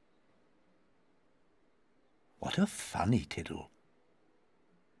 What a funny tiddle.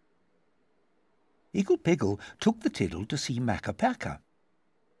 Igglepiggle took the tiddle to see Makka Pakka.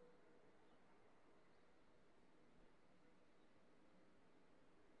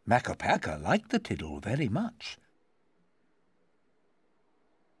 Makka Pakka liked the tiddle very much.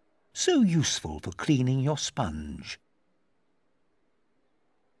 So useful for cleaning your sponge.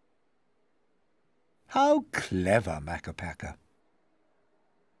 How clever, Makka Pakka.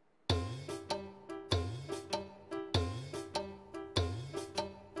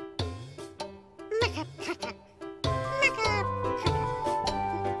 Makka Pakka. Makka Pakka.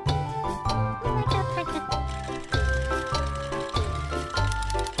 Makka Pakka.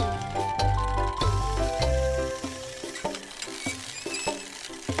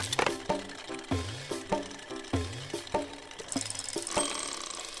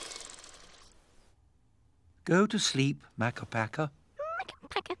 Go to sleep, Makka Pakka. Makka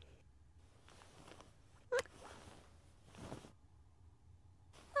Pakka.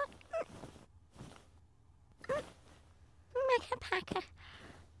 Makka Pakka.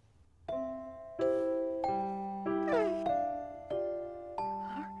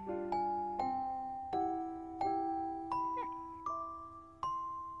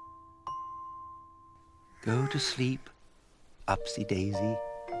 Go to sleep, Upsy Daisy.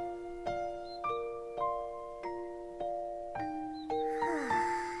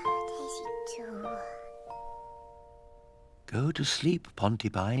 Daisy too. Go to sleep,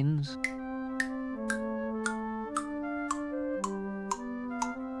 Pontipines.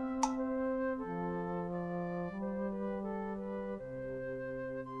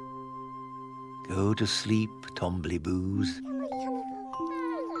 Go to sleep, Tombliboos.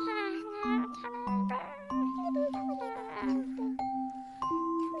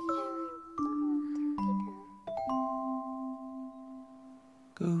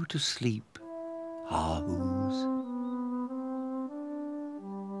 Go to sleep, Hahoos.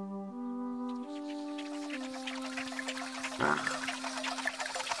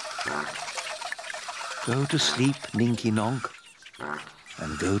 Go to sleep, Ninky Nonk.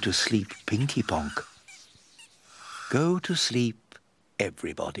 And go to sleep, Pinky Ponk. Go to sleep,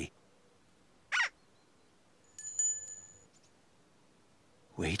 everybody.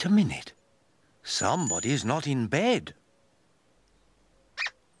 Wait a minute. Somebody's not in bed.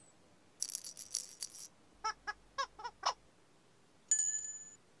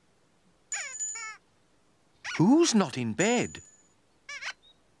 Who's not in bed?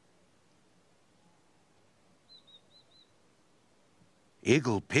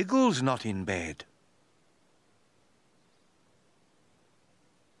 Igglepiggle's not in bed.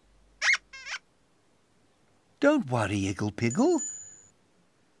 Don't worry, Igglepiggle.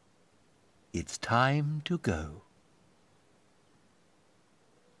 It's time to go.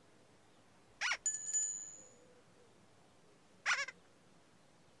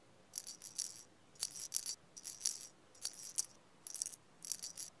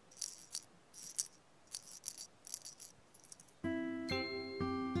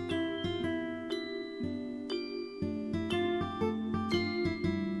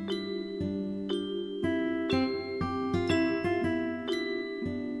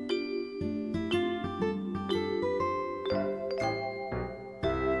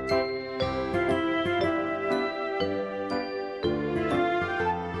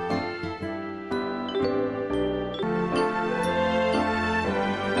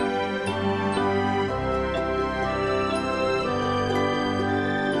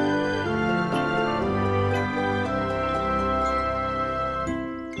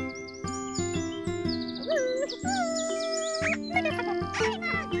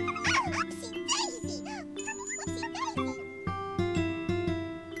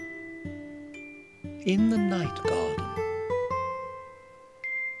 in the night garden.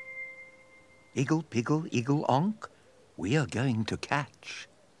 Iggle Piggle, Iggle Onk, we are going to catch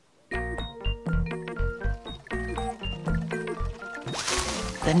the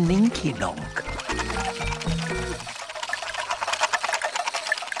Ninky Nonk.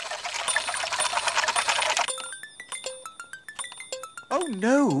 Oh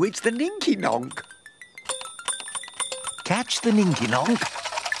no, it's the Ninky Nonk. Catch the Ninky Nonk.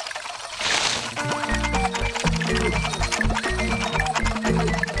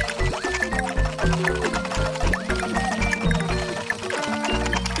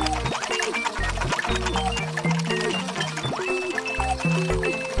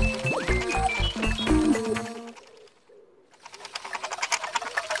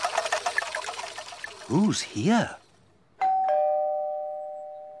 Who's here?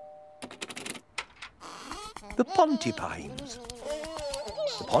 The Pontipines.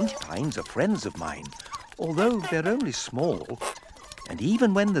 The Pontipines are friends of mine, although they're only small, and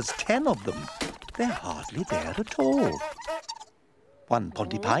even when there's 10 of them, they're hardly there at all. 1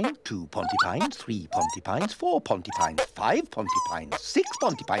 Pontipine, 2 Pontipines, 3 Pontipines, 4 Pontipines, 5 Pontipines, 6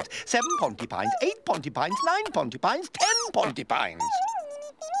 Pontipines, 7 Pontipines, 8 Pontipines, 9 Pontipines, 10 Pontipines.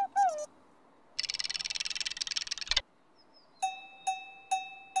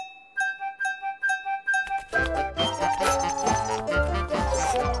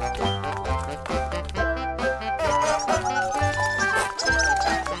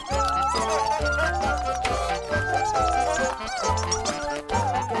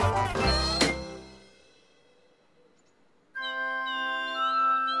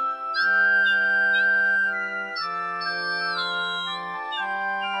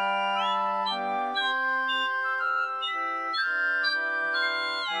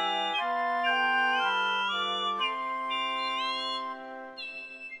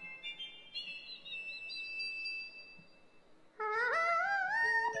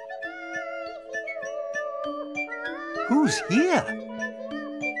 Who's here?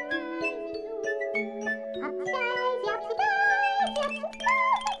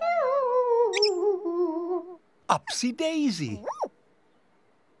 Upsy Daisy.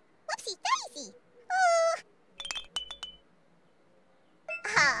 Upsy Daisy.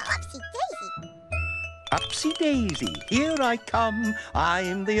 Upsy Daisy. Upsy Daisy, here I come.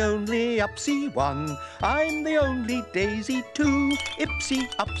 I'm the only Upsy one. I'm the only Daisy too. Ipsy,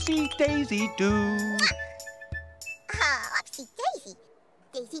 Upsy Daisy do. Upsy Daisy.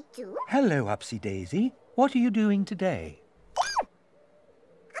 Daisy too. Hello, Upsy Daisy. What are you doing today?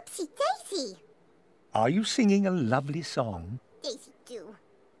 Upsy Daisy. Are you singing a lovely song? Daisy too.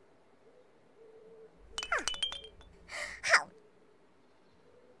 How?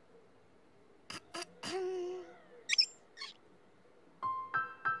 Upsy Daisy,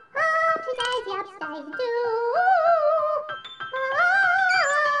 Upsy Daisy too.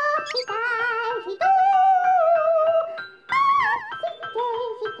 Upsy Daisy too.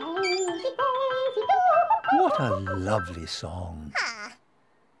 What a lovely song.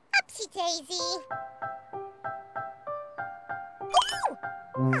 Upsy Daisy.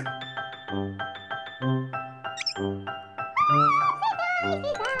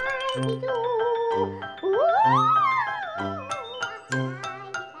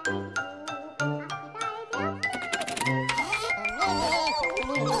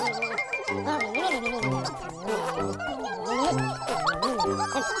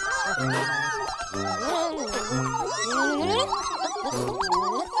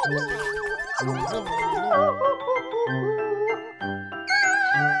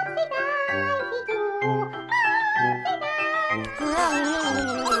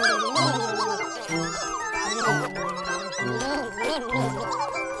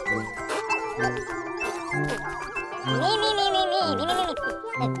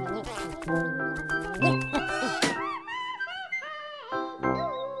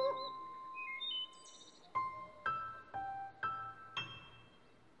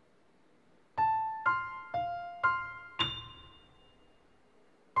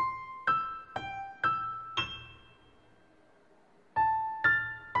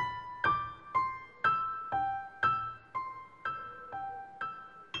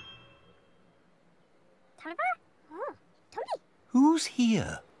 Who's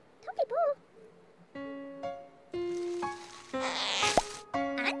here?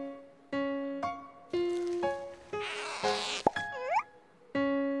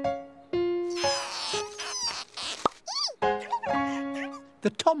 The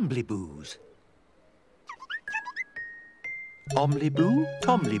Tombliboos. Omliboo,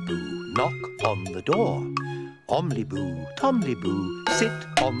 Tomliboo, knock on the door. Omliboo, Tomliboo, sit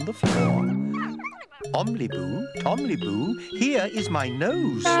on the floor. Omliboo, Tomliboo, here is my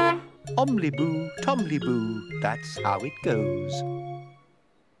nose. Omliboo, Tomliboo, that's how it goes.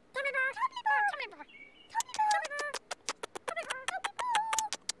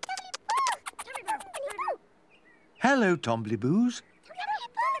 Hello, Tombliboos.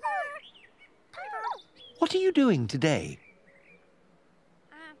 What are you doing today?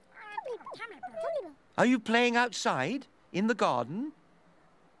 Are you playing outside, in the garden?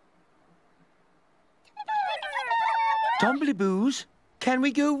 Tombliboos, can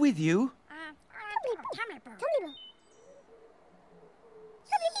we go with you?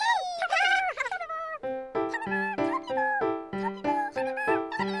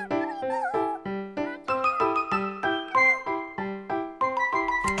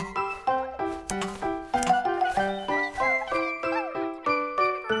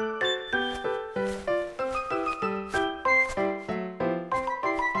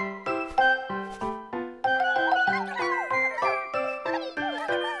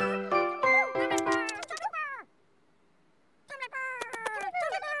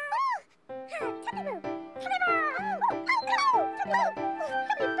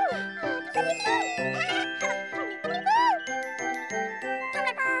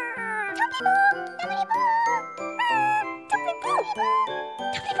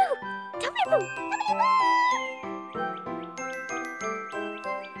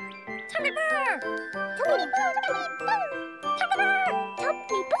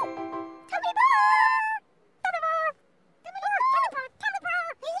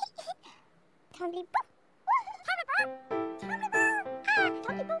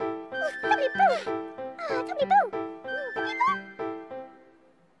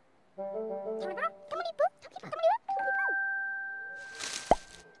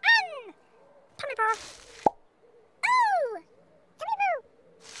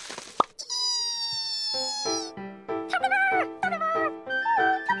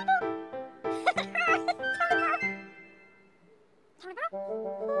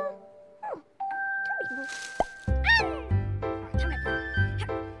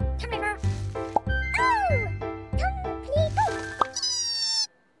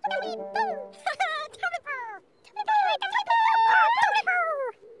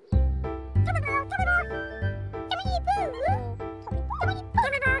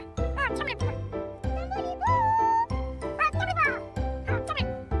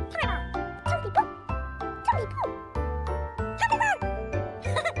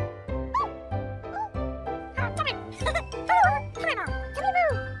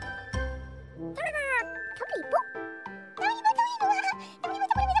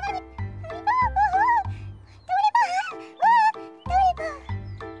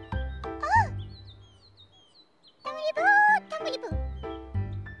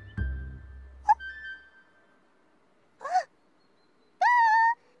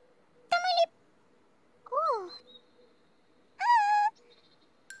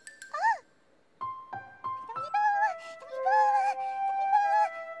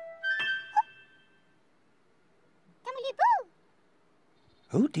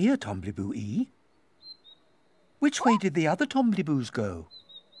 Oh dear, Tombliboo-ee. Which way did the other Tombliboos go?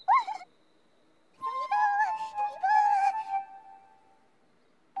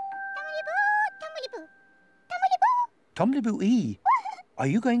 Tombliboo-ee, are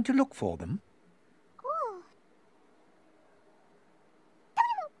you going to look for them?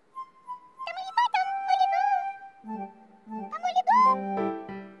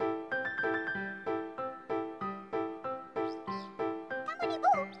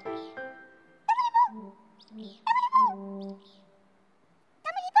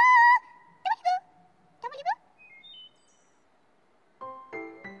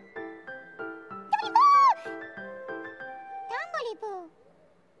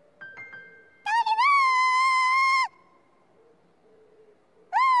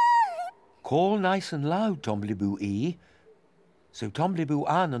 Call nice and loud, Tombliboo-ee, so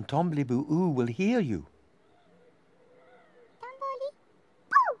Tombliboo-an and Tombliboo-oo will hear you.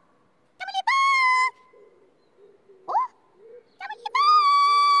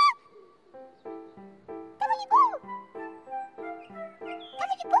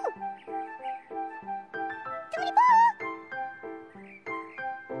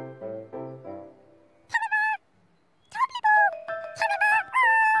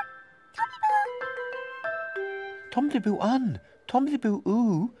 Tombliboo-an,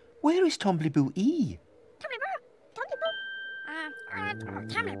 Tombliboo-oo, where is Tombliboo-ee?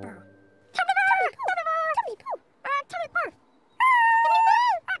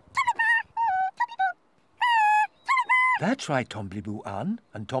 That's right, Tombliboo-an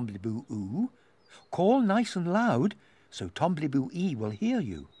and Tombliboo-oo. Call nice and loud so Tombliboo will hear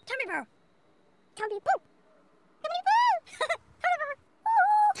you. Tombliboo! Tombliboo! Tombliboo! Tombliboo!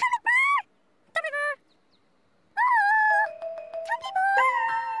 Oh, Tombliboo! Tombliboo! Oh, Tombliboo!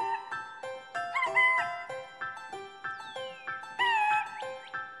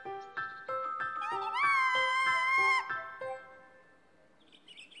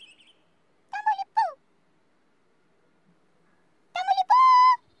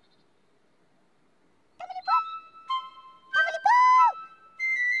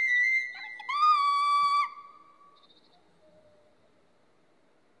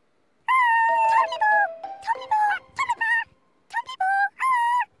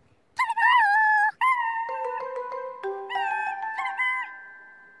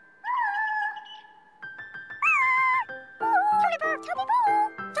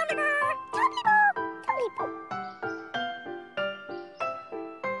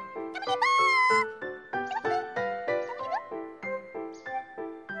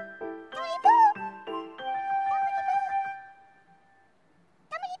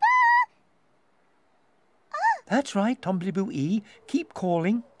 That's right, Tombliboo. Keep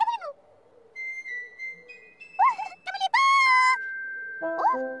calling.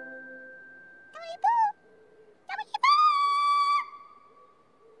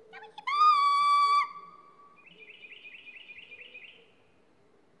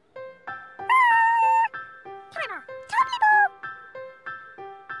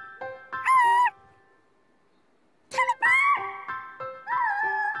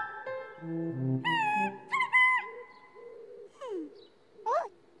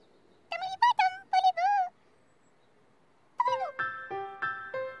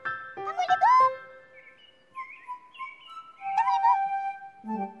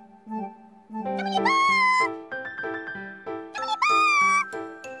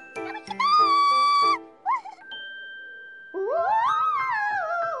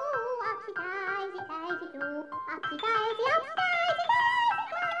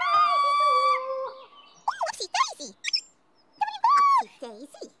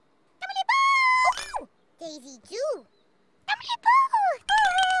 Daisy do.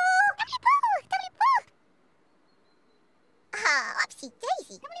 Ah, Upsy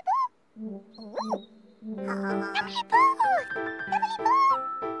Daisy.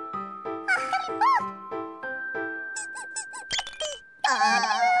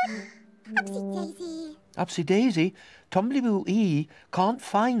 Upsy Daisy. Upsy Daisy, Tombliboo can't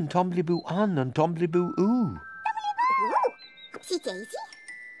find Tombliboo and Tombliboo. Upsy Daisy.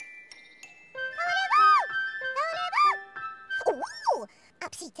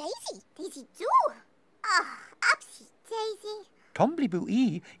 Upsy Daisy. Daisy do. Ah, Upsy Daisy.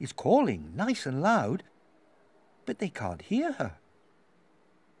 Tombliboo is calling nice and loud, but they can't hear her.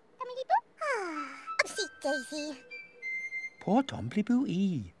 Ah, Upsy Daisy. Poor Tombliboo.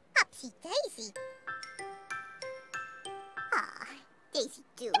 Upsy Daisy. Ah, Daisy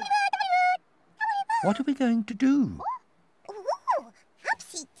do. What are we going to do? Ooh,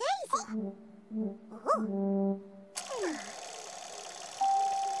 Upsy Daisy. Ooh.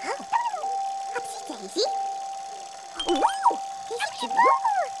 Upsy Daisy. Ooh, Daisy do.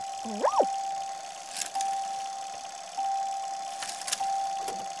 Ooh.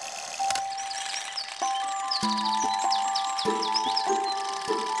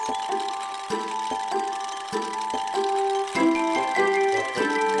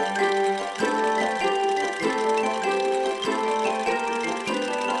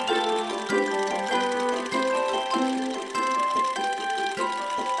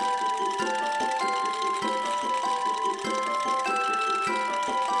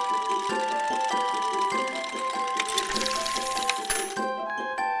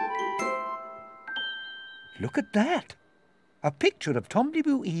 Look at that! A picture of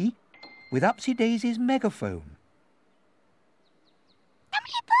Tombliboo with Upsy Daisy's megaphone.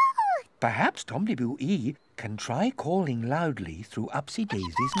 Perhaps Tombliboo can try calling loudly through Upsy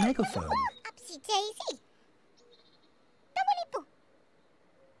Daisy's megaphone. Upsy Daisy. Tombliboo.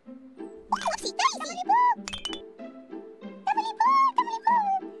 Upsy Daisy. Tombliboo.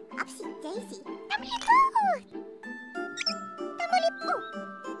 Upsy Daisy. Tombliboo. Tombliboo.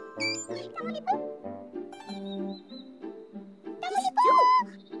 Tombliboo.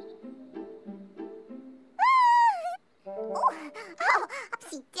 Oh,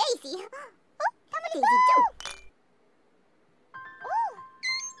 Upsy Daisy. Oh, Daisy do.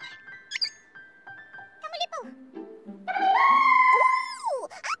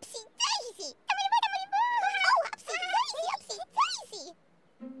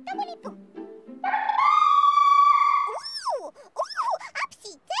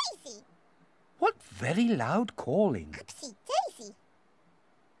 very loud calling. Upsy Daisy.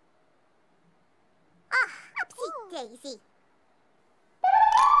 Ah, Upsy Daisy.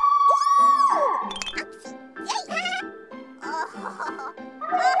 Ooh, Upsy Daisy. Oh.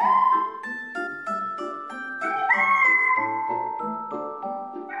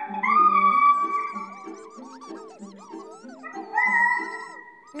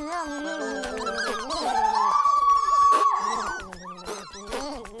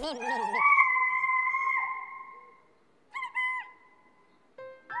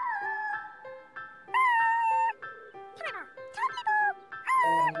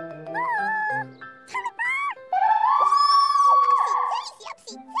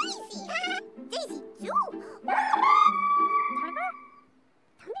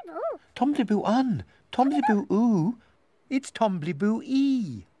 Tombliboo un, Tombliboo oo, it's Tombliboo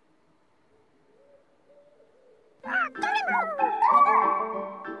ee.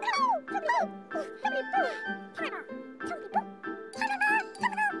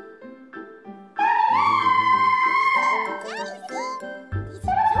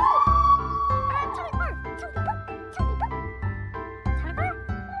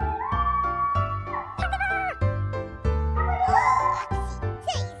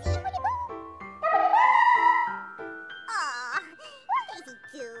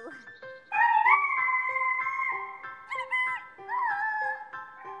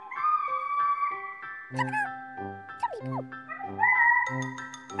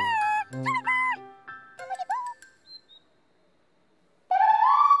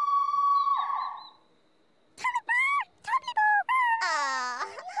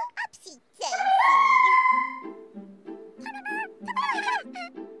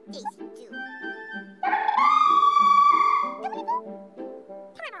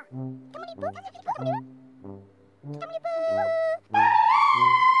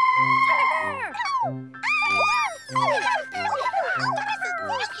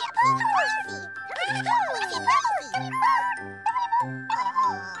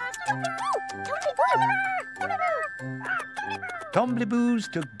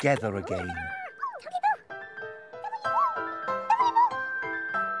 Tombliboos together again.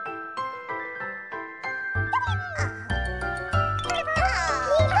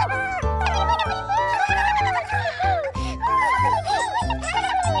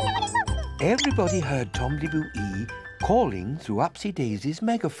 Everybody heard Tombliboo ee calling through Upsy Daisy's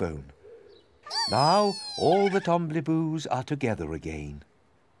megaphone. Now all the Tombliboos are together again.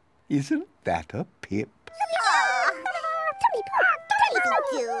 Isn't that a pip?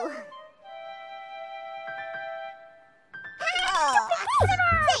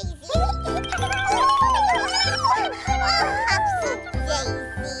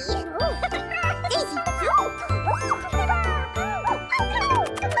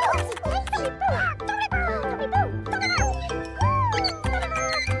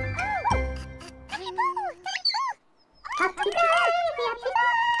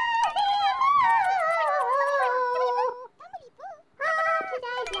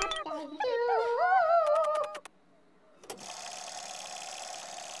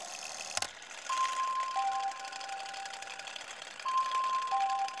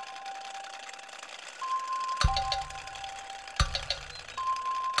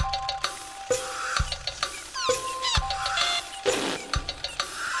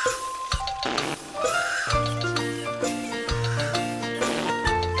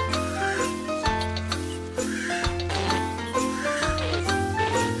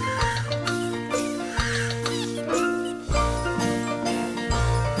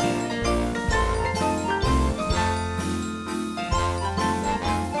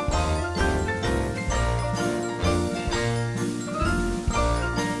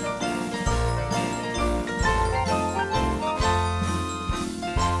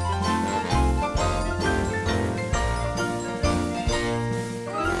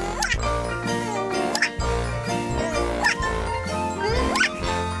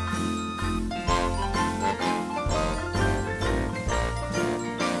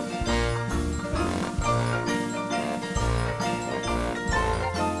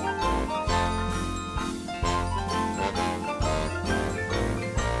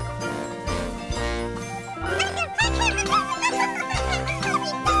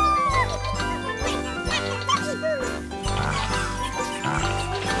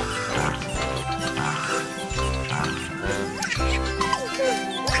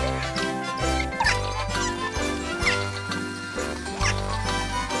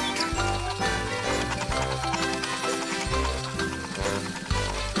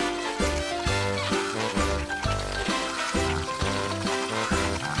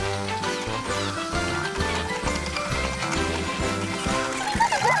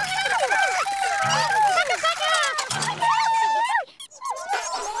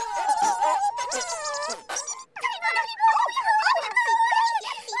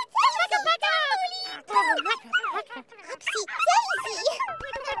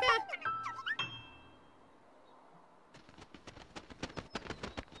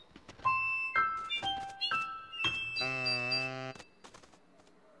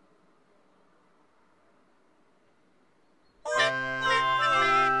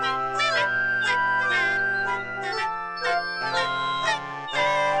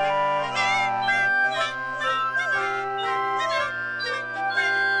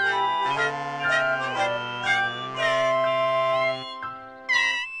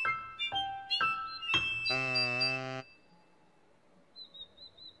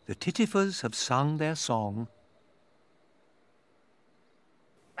 The Tittifers have sung their song.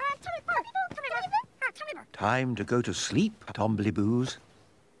 Time to go to sleep, Tombliboos.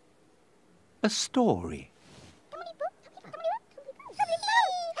 A story.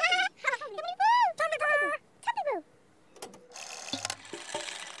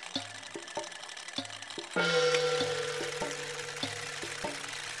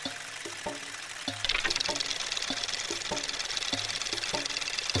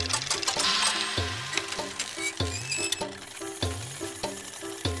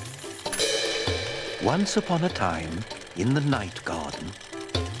 Once upon a time, in the night garden,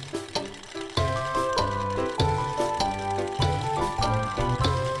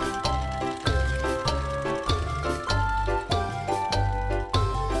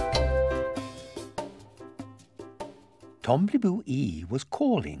 Tombliboo was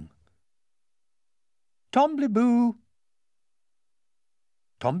calling. Tombliboo!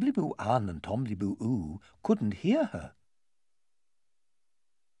 Tombliboo and Tombliboo couldn't hear her.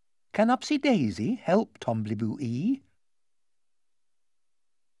 Can Upsy Daisy help Tombliboo?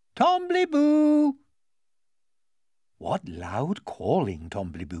 Tombliboo! What loud calling,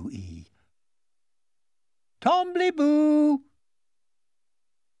 Tombliboo! Tombliboo!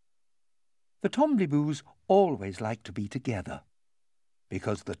 The Tombliboos always like to be together,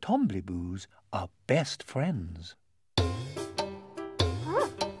 because the Tombliboos are best friends.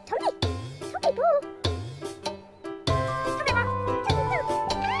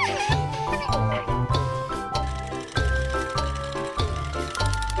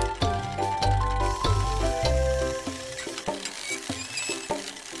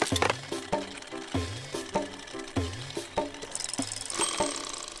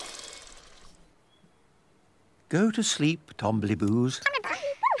 Go to sleep, Tombliboos.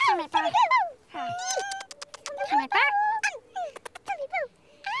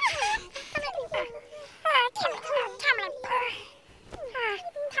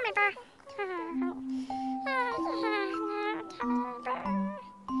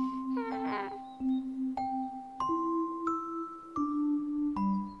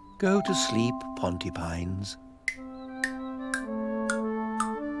 Go to sleep, Pontypines.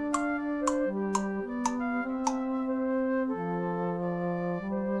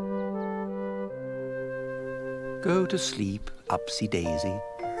 Go to sleep, Upsy Daisy.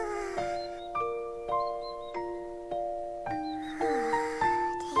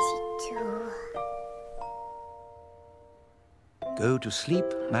 Daisy too. Go to sleep,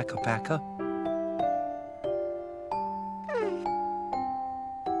 Pakka.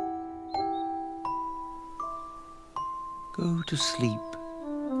 Go to sleep,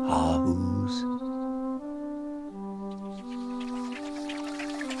 Hahoos.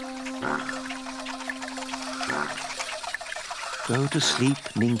 Go to sleep,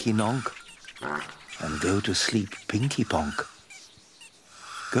 Ninky Nonk, and go to sleep, Pinky Ponk.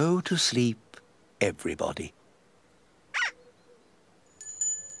 Go to sleep, everybody.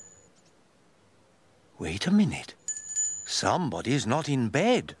 Wait a minute. Somebody's not in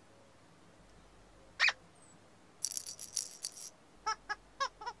bed.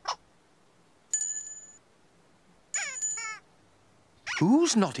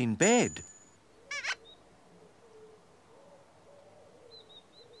 Who's not in bed?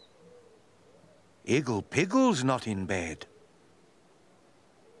 Igglepiggle's not in bed.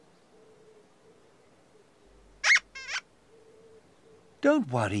 Don't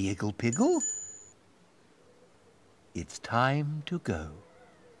worry, Igglepiggle. It's time to go.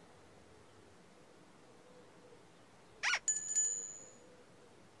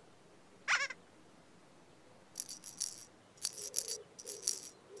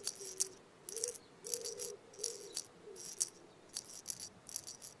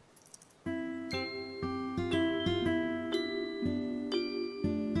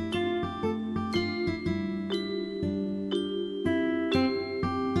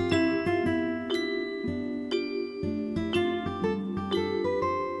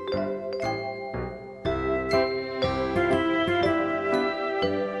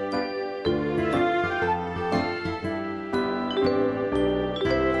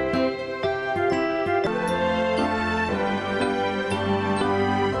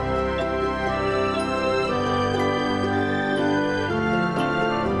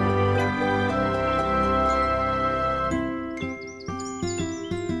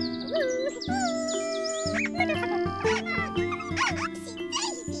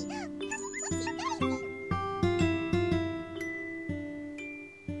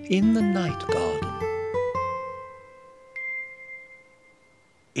 In the night garden.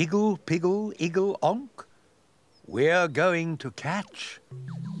 Iggle, Piggle, Iggle, Onk, we're going to catch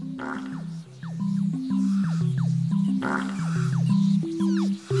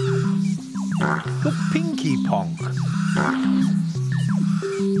Look, Pinky Ponk.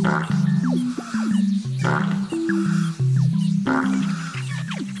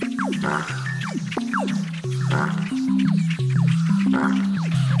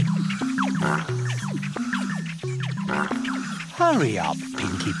 Hurry up,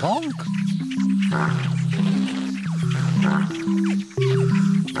 Pinky Ponk.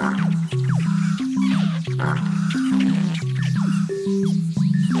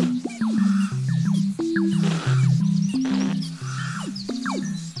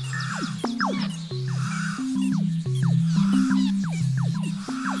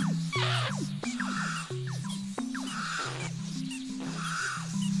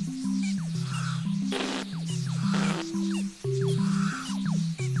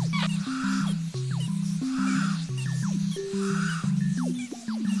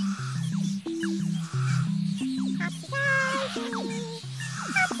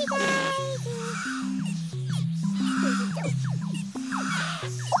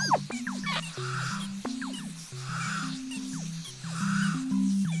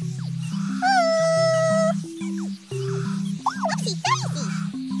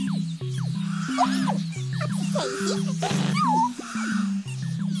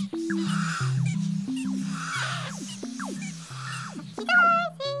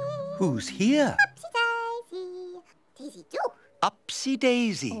 Who's here? Daisy do. Upsy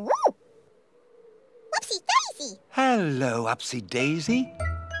Daisy. Ooh. Upsy Daisy. Hello, Upsy Daisy.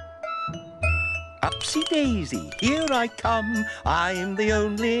 Upsy Daisy, here I come. I'm the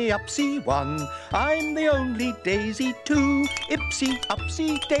only Upsy one. I'm the only Daisy too. Ipsy,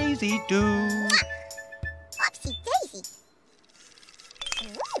 Upsy Daisy do. Upsy Daisy.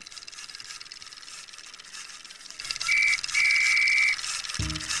 Ooh.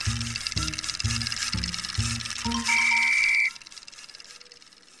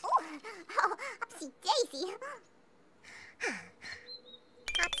 Oh, Upsy Daisy.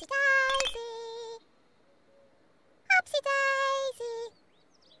 Upsy Daisy. Upsy Daisy.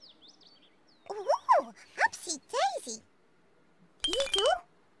 Ooh, Upsy Daisy. You do?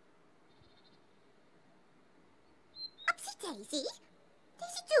 Upsy Daisy.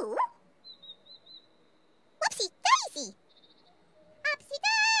 Daisy do? Upsy Daisy. Upsy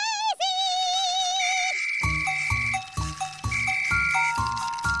Daisy.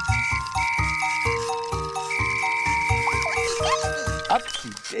 Upsy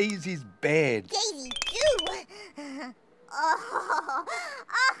Daisy's bed. Daisy do. Oh,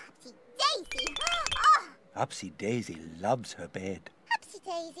 Upsy Daisy. Oh, Upsy Daisy loves her bed. Upsy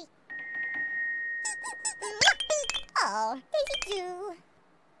Daisy. Oh, Daisy do.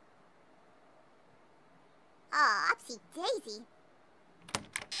 Oh, Upsy Daisy.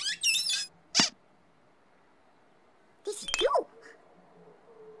 Daisy do.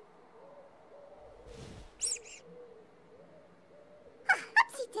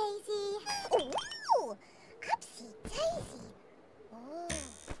 Upsy Daisy. Ooh, Upsy Daisy. Oh.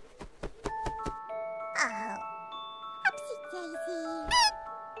 Oh, Upsy Daisy.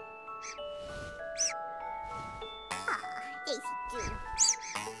 Ah, Daisy do.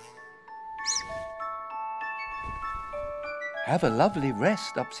 Have a lovely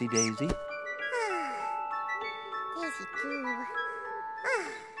rest, Upsy Daisy. Daisy do.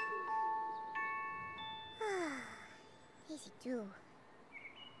 Daisy do.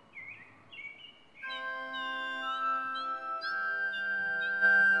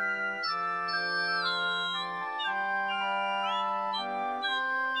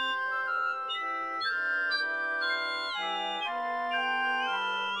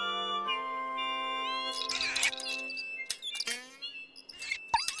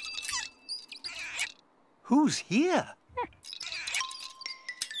 Who's here?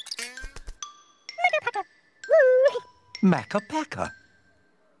 Makka Pakka.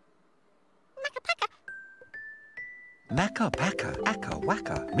 Makka Pakka, Akka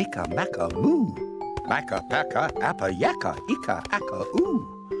Waka, Mika Makka Moo. Makka Pakka, Appa Yakka, Ika Akka Oo.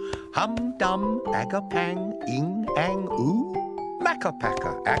 Hum Dum Aga Pang, Ing Ang Oo. Makka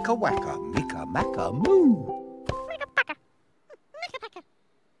Pakka, Akka Waka, Mika Makka Moo.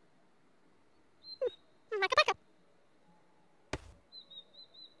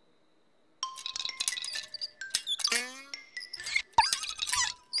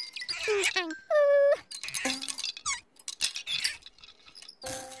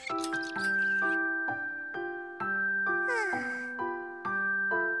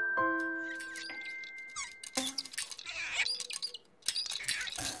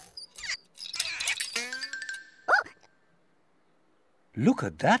 Look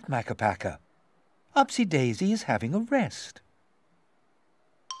at that, Makka Pakka. Upsy Daisy is having a rest.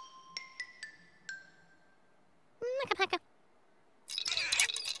 Makka Pakka.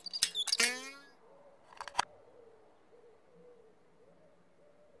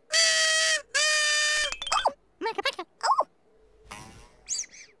 Makka Pakka. Oh!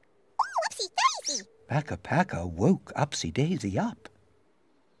 Oh, Upsy Daisy! Makka Pakka woke Upsy Daisy up.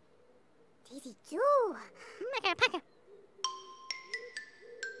 Daisy Joo. Makka Pakka.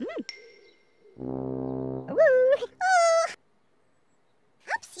 Woo! Oh!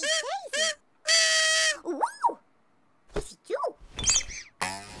 Upsy Daisy! Woo! Daisy Joo.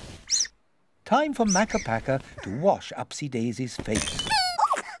 Time for Makka Pakka to wash Upsy Daisy's face.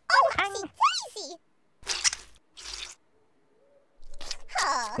 Oh, Upsy Daisy!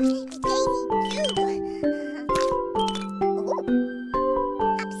 Oh, Daisy Joo. Oh,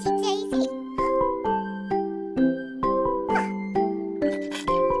 Upsy Daisy.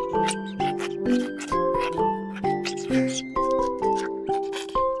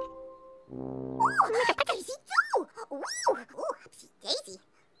 Daisy Joo. Ooh, Upsy Daisy.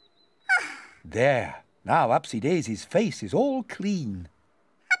 There. Now Upsy Daisy's face is all clean.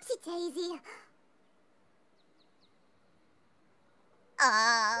 Upsy Daisy.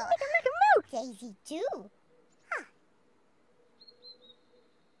 Oh, Daisy Joo.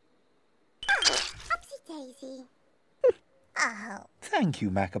 Upsy Daisy. Oh, Thank you,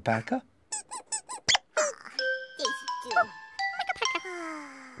 Makka Pakka. Daisy Joo.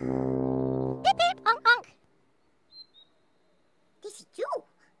 Pip pip, onk onk. Daisy Joo.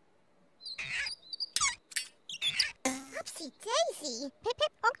 Upsy Daisy. Pip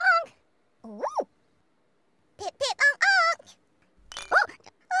pip, onk onk. Ooh. Pip pip, onk onk.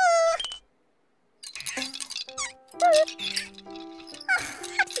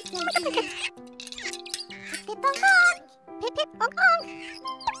 Upsy Daisy. Pip pip, onk onk. Pip pip, onk onk.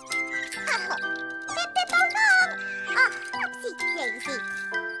 Oh, pip pip, onk onk. Oh, Upsy Daisy.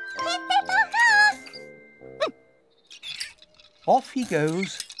 Pip pip, onk onk. Off he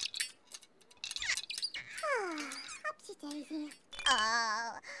goes. Upsy Daisy.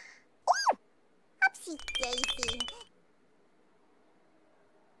 Oh. Ooh. Upsy Daisy.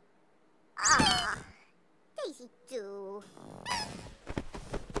 Ah. Daisy Joo.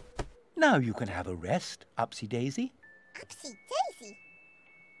 Now you can have a rest, Upsy Daisy. Upsy Daisy.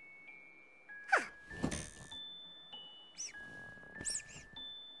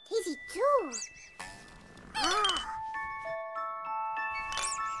 Daisy Joo. Ah.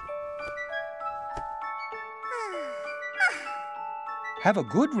 Have a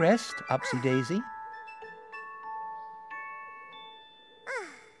good rest, Upsy Daisy.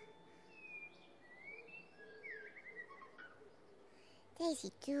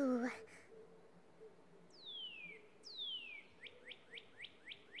 Daisy Joo.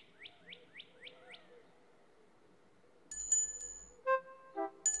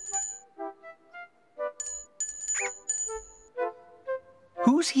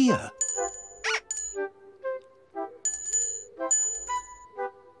 Who's here?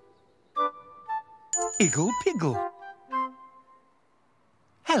 Iggle Piggle.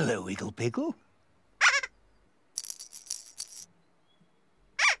 Hello, Iggle Piggle.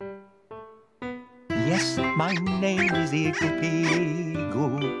 Yes, my name is Iggle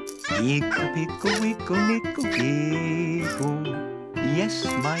Piggle. Iggle Piggle, wiggle, nickle, giggle. Yes,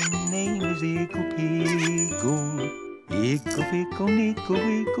 my name is Iggle Piggle. Iggle Piggle, nickle,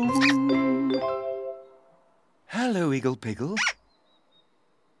 wiggle, woo. Hello, Iggle Piggle.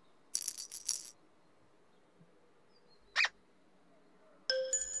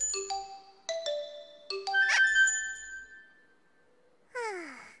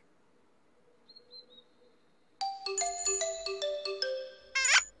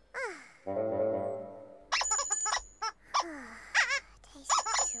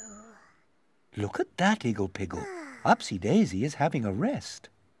 Look at that, Iggle Piggle. Upsy Daisy is having a rest.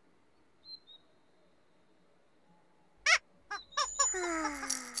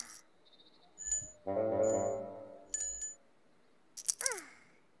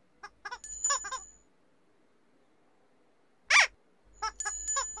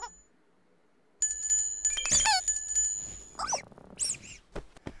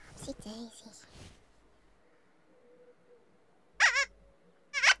 Upsy Daisy.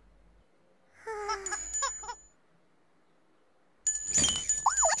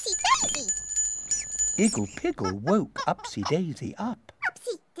 Iggle Piggle woke Upsy Daisy up.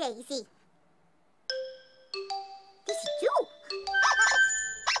 Upsy Daisy. Daisy Joo.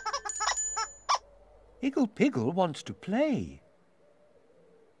 Iggle Piggle wants to play.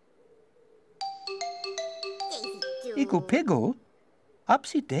 Daisy Joo. Iggle Piggle,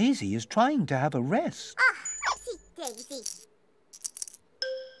 Upsy Daisy is trying to have a rest. Upsy Daisy.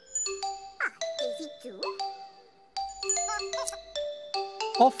 Daisy too.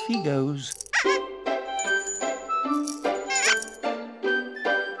 Off he goes.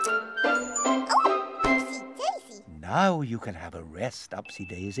 Upsy Daisy. Now you can have a rest, Upsy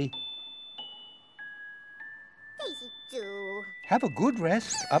Daisy. Daisy too. Have a good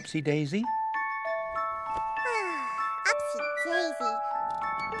rest, Upsy Daisy. Upsy Daisy.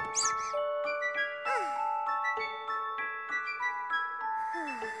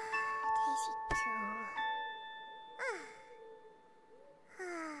 Daisy too.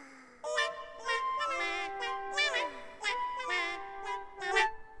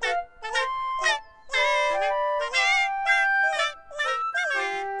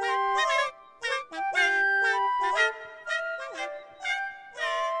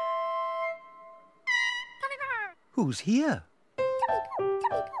 Who's here?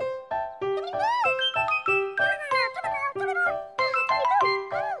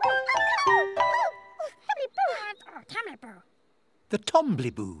 The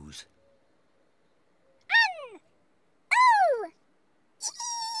Tombliboos.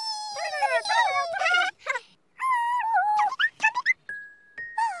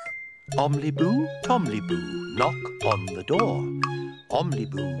 Omliboo, Tombliboo, knock on the door.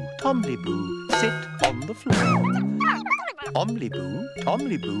 Omliboo, Tombliboo, sit on the floor. Omliboo,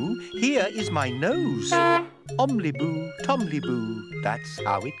 Tombliboo, here is my nose. Omliboo, Tombliboo, that's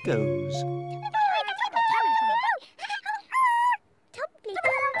how it goes.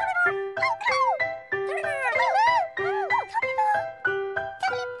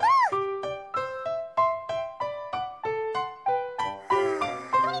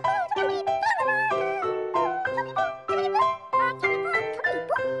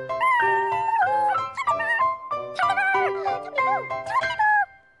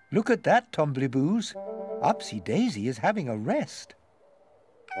 Look at that, Tombliboos. Upsy Daisy is having a rest.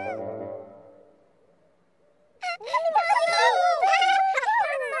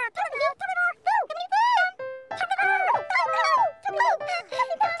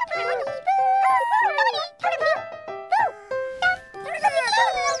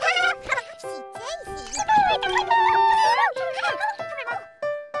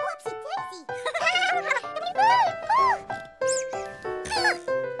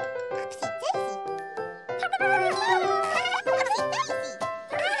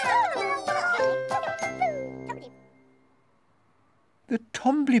 The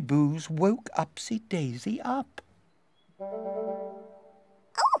Tombliboos woke Upsy Daisy up.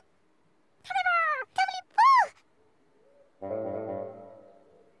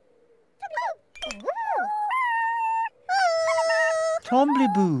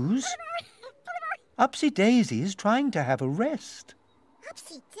 Tombliboos, Upsy Daisy is trying to have a rest.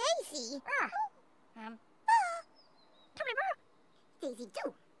 Upsy Daisy. Daisy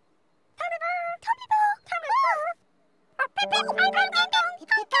too.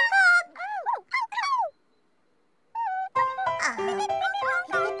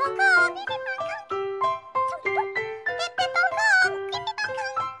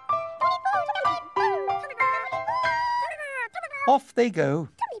 Off they go.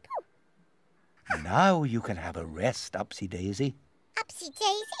 Now you can have a rest, Upsy Daisy. Upsy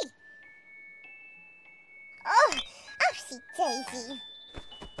Daisy. Oh, Upsy Daisy.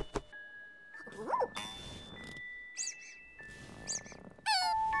 Ooh.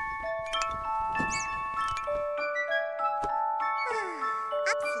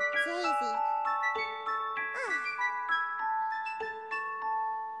 Upsy Daisy.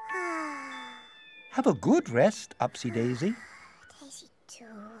 Have a good rest, Upsy Daisy. Daisy too.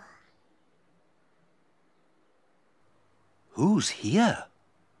 Who's here?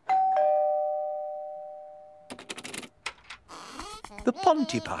 The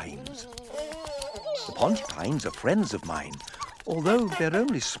Pontipines. The Pontipines are friends of mine, although they're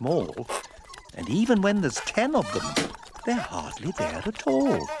only small, and even when there's 10 of them, they're hardly there at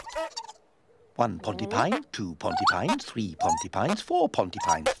all. 1 Pontipine, 2 Pontipines, 3 Pontipines, 4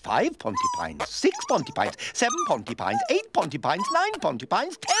 Pontipines, 5 Pontipines, 6 Pontipines, 7 Pontipines, 8 Pontipines, 9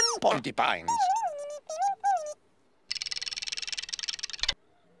 Pontipines, 10 Pontipines.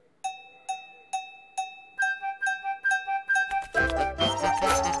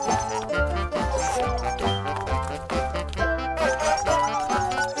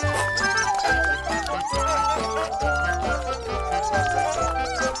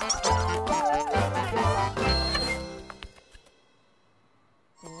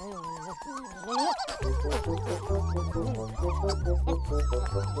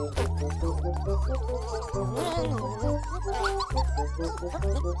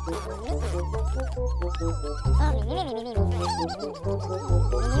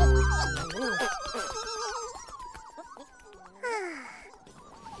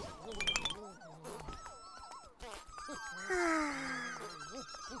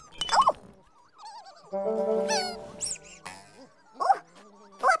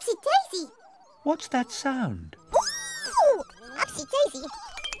 Upsy Daisy! What's that sound? Oh, Upsy Daisy!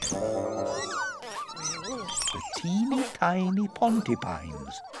 The teeny tiny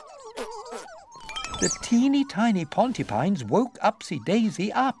Pontypines. The teeny tiny Pontypines woke Upsy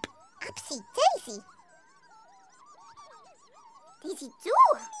Daisy up. Upsy Daisy! Daisy too!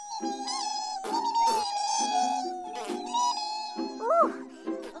 Oh!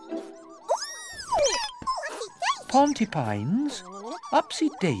 Upsy Daisy! Pontypines, Upsy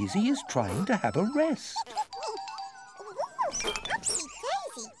Daisy is trying to have a rest. Upsy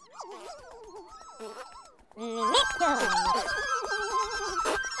Daisy!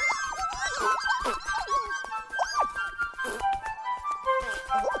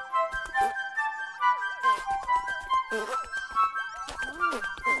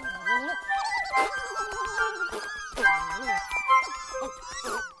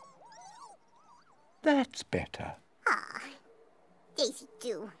 That's better. Ah, Daisy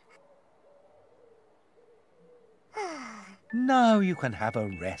too. Now you can have a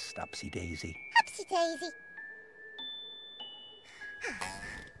rest, Upsy Daisy. Upsy Daisy!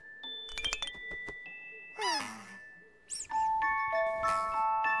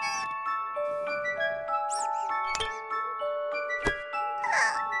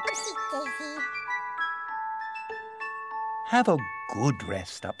 Upsy Daisy! Have a good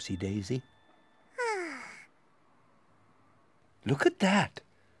rest, Upsy Daisy. Look at that.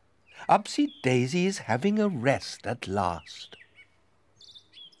 Upsy Daisy is having a rest at last.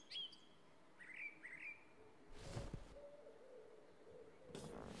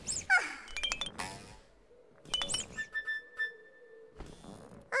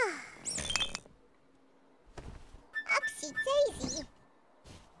 Upsy Daisy!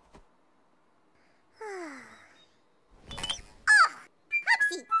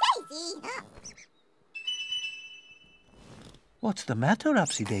 Upsy Daisy! What's the matter,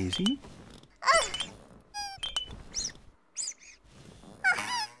 Upsy Daisy?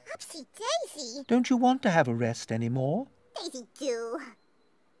 Upsy Daisy! Don't you want to have a rest anymore? Daisy too.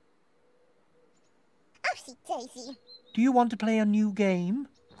 Upsy Daisy! Do you want to play a new game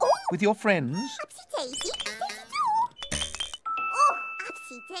Oh! with your friends? Upsy Daisy! Daisy too! Oh!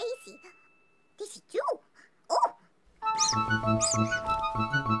 Upsy Daisy! Daisy too! Oh!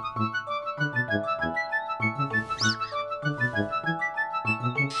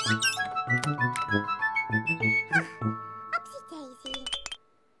 Upsy Daisy!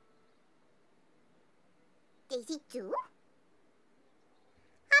 Daisy too?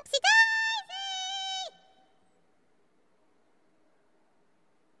 Upsy Daisy!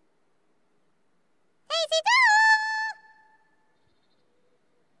 Daisy too!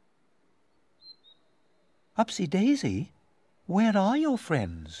 Upsy Daisy, where are your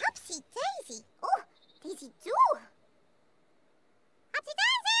friends? Upsy Daisy! Oh, Daisy too! Upsy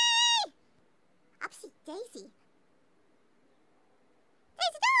Daisy! Upsy Daisy!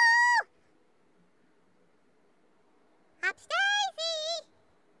 Daisy too! Upsy Daisy!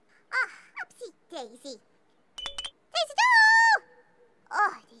 Oh, Upsy Daisy! Daisy too!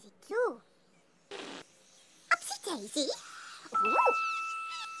 Oh, Daisy too! Upsy Daisy! Ooh.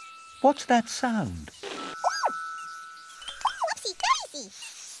 What's that sound? Upsy Daisy!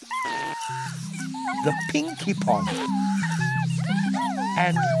 The Pinky Pong.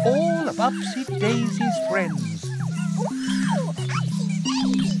 And all of Upsy Daisy's friends. Ooh, Upsy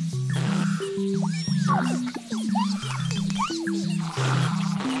Daisy!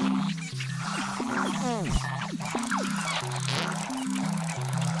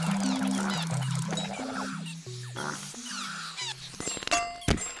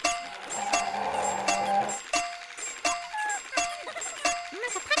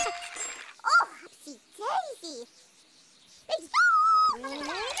 Oh, Upsy Daisy! Daisy! Oh,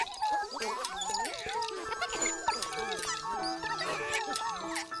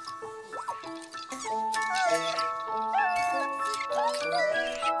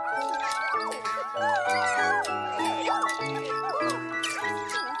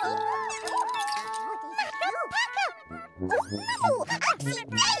 Upsy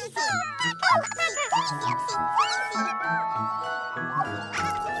Daisy! Oh, Upsy Daisy!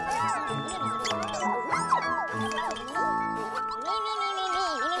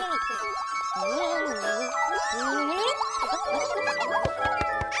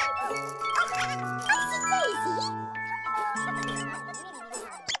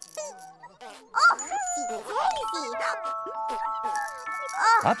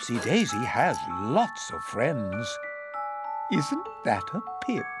 Upsy Daisy has lots of friends. Isn't that a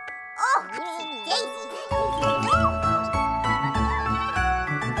pip? Oh, Upsy Daisy.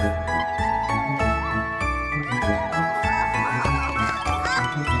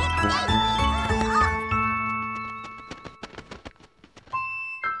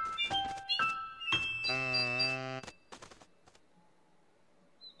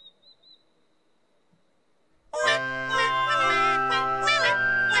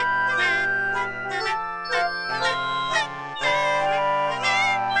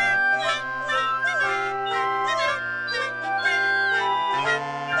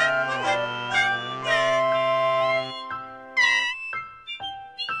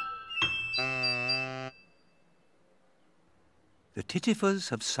 The Tittifers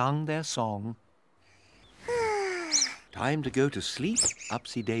have sung their song. Time to go to sleep,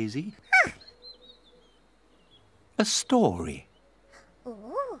 Upsy Daisy. A story.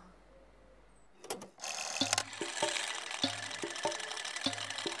 Ooh.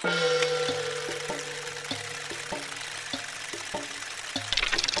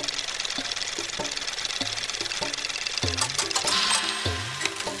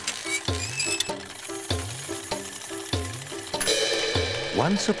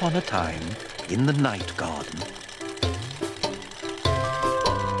 Once upon a time, in the night garden,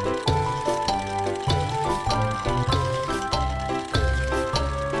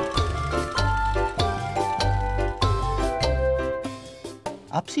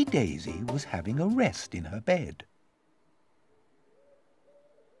 Upsy Daisy was having a rest in her bed.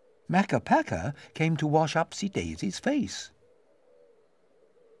 Pakka came to wash Upsy Daisy's face.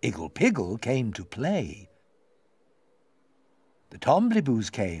 Igglepiggle came to play. The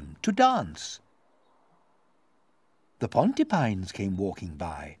Tombliboos came to dance. The Pontipines came walking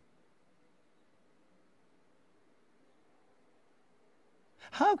by.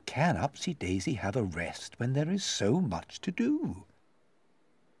 How can Upsy Daisy have a rest when there is so much to do?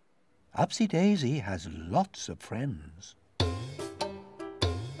 Upsy Daisy has lots of friends. Oh,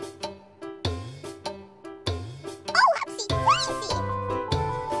 Upsy Daisy!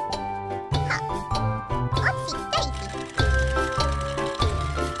 Upsy Daisy!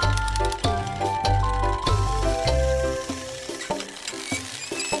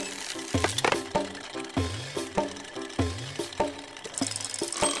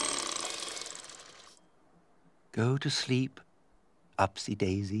 Go to sleep, Upsy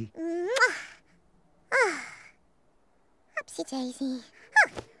Daisy. Upsy Daisy.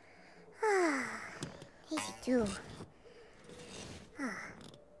 Daisy too.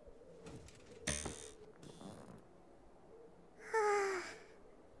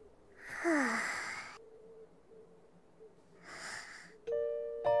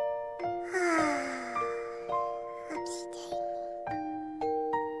 Upsy Daisy.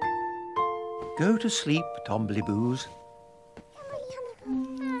 Go to sleep, Tombliboos.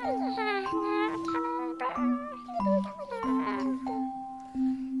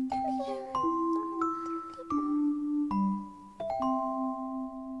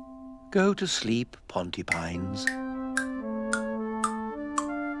 Go to sleep, Pontipines.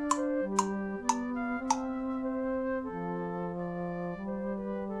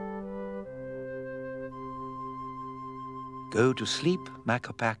 Go to sleep,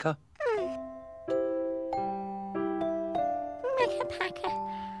 Makka. Pakka.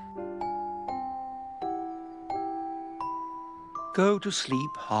 Go to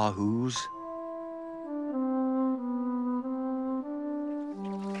sleep, Hahoos.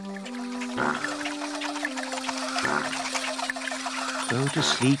 Go to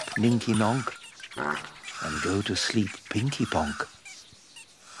sleep, Ninky Nonk. And go to sleep, Pinky Ponk.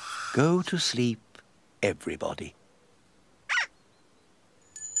 Go to sleep, everybody.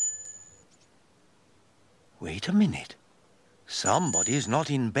 Wait a minute. Somebody's not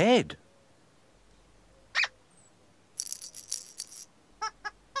in bed.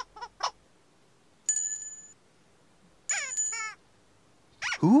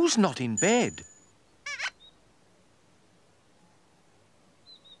 Who's not in bed?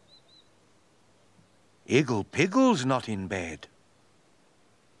 Igglepiggle's not in bed.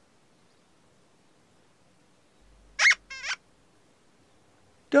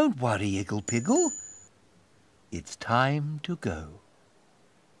 Don't worry, Igglepiggle. It's time to go.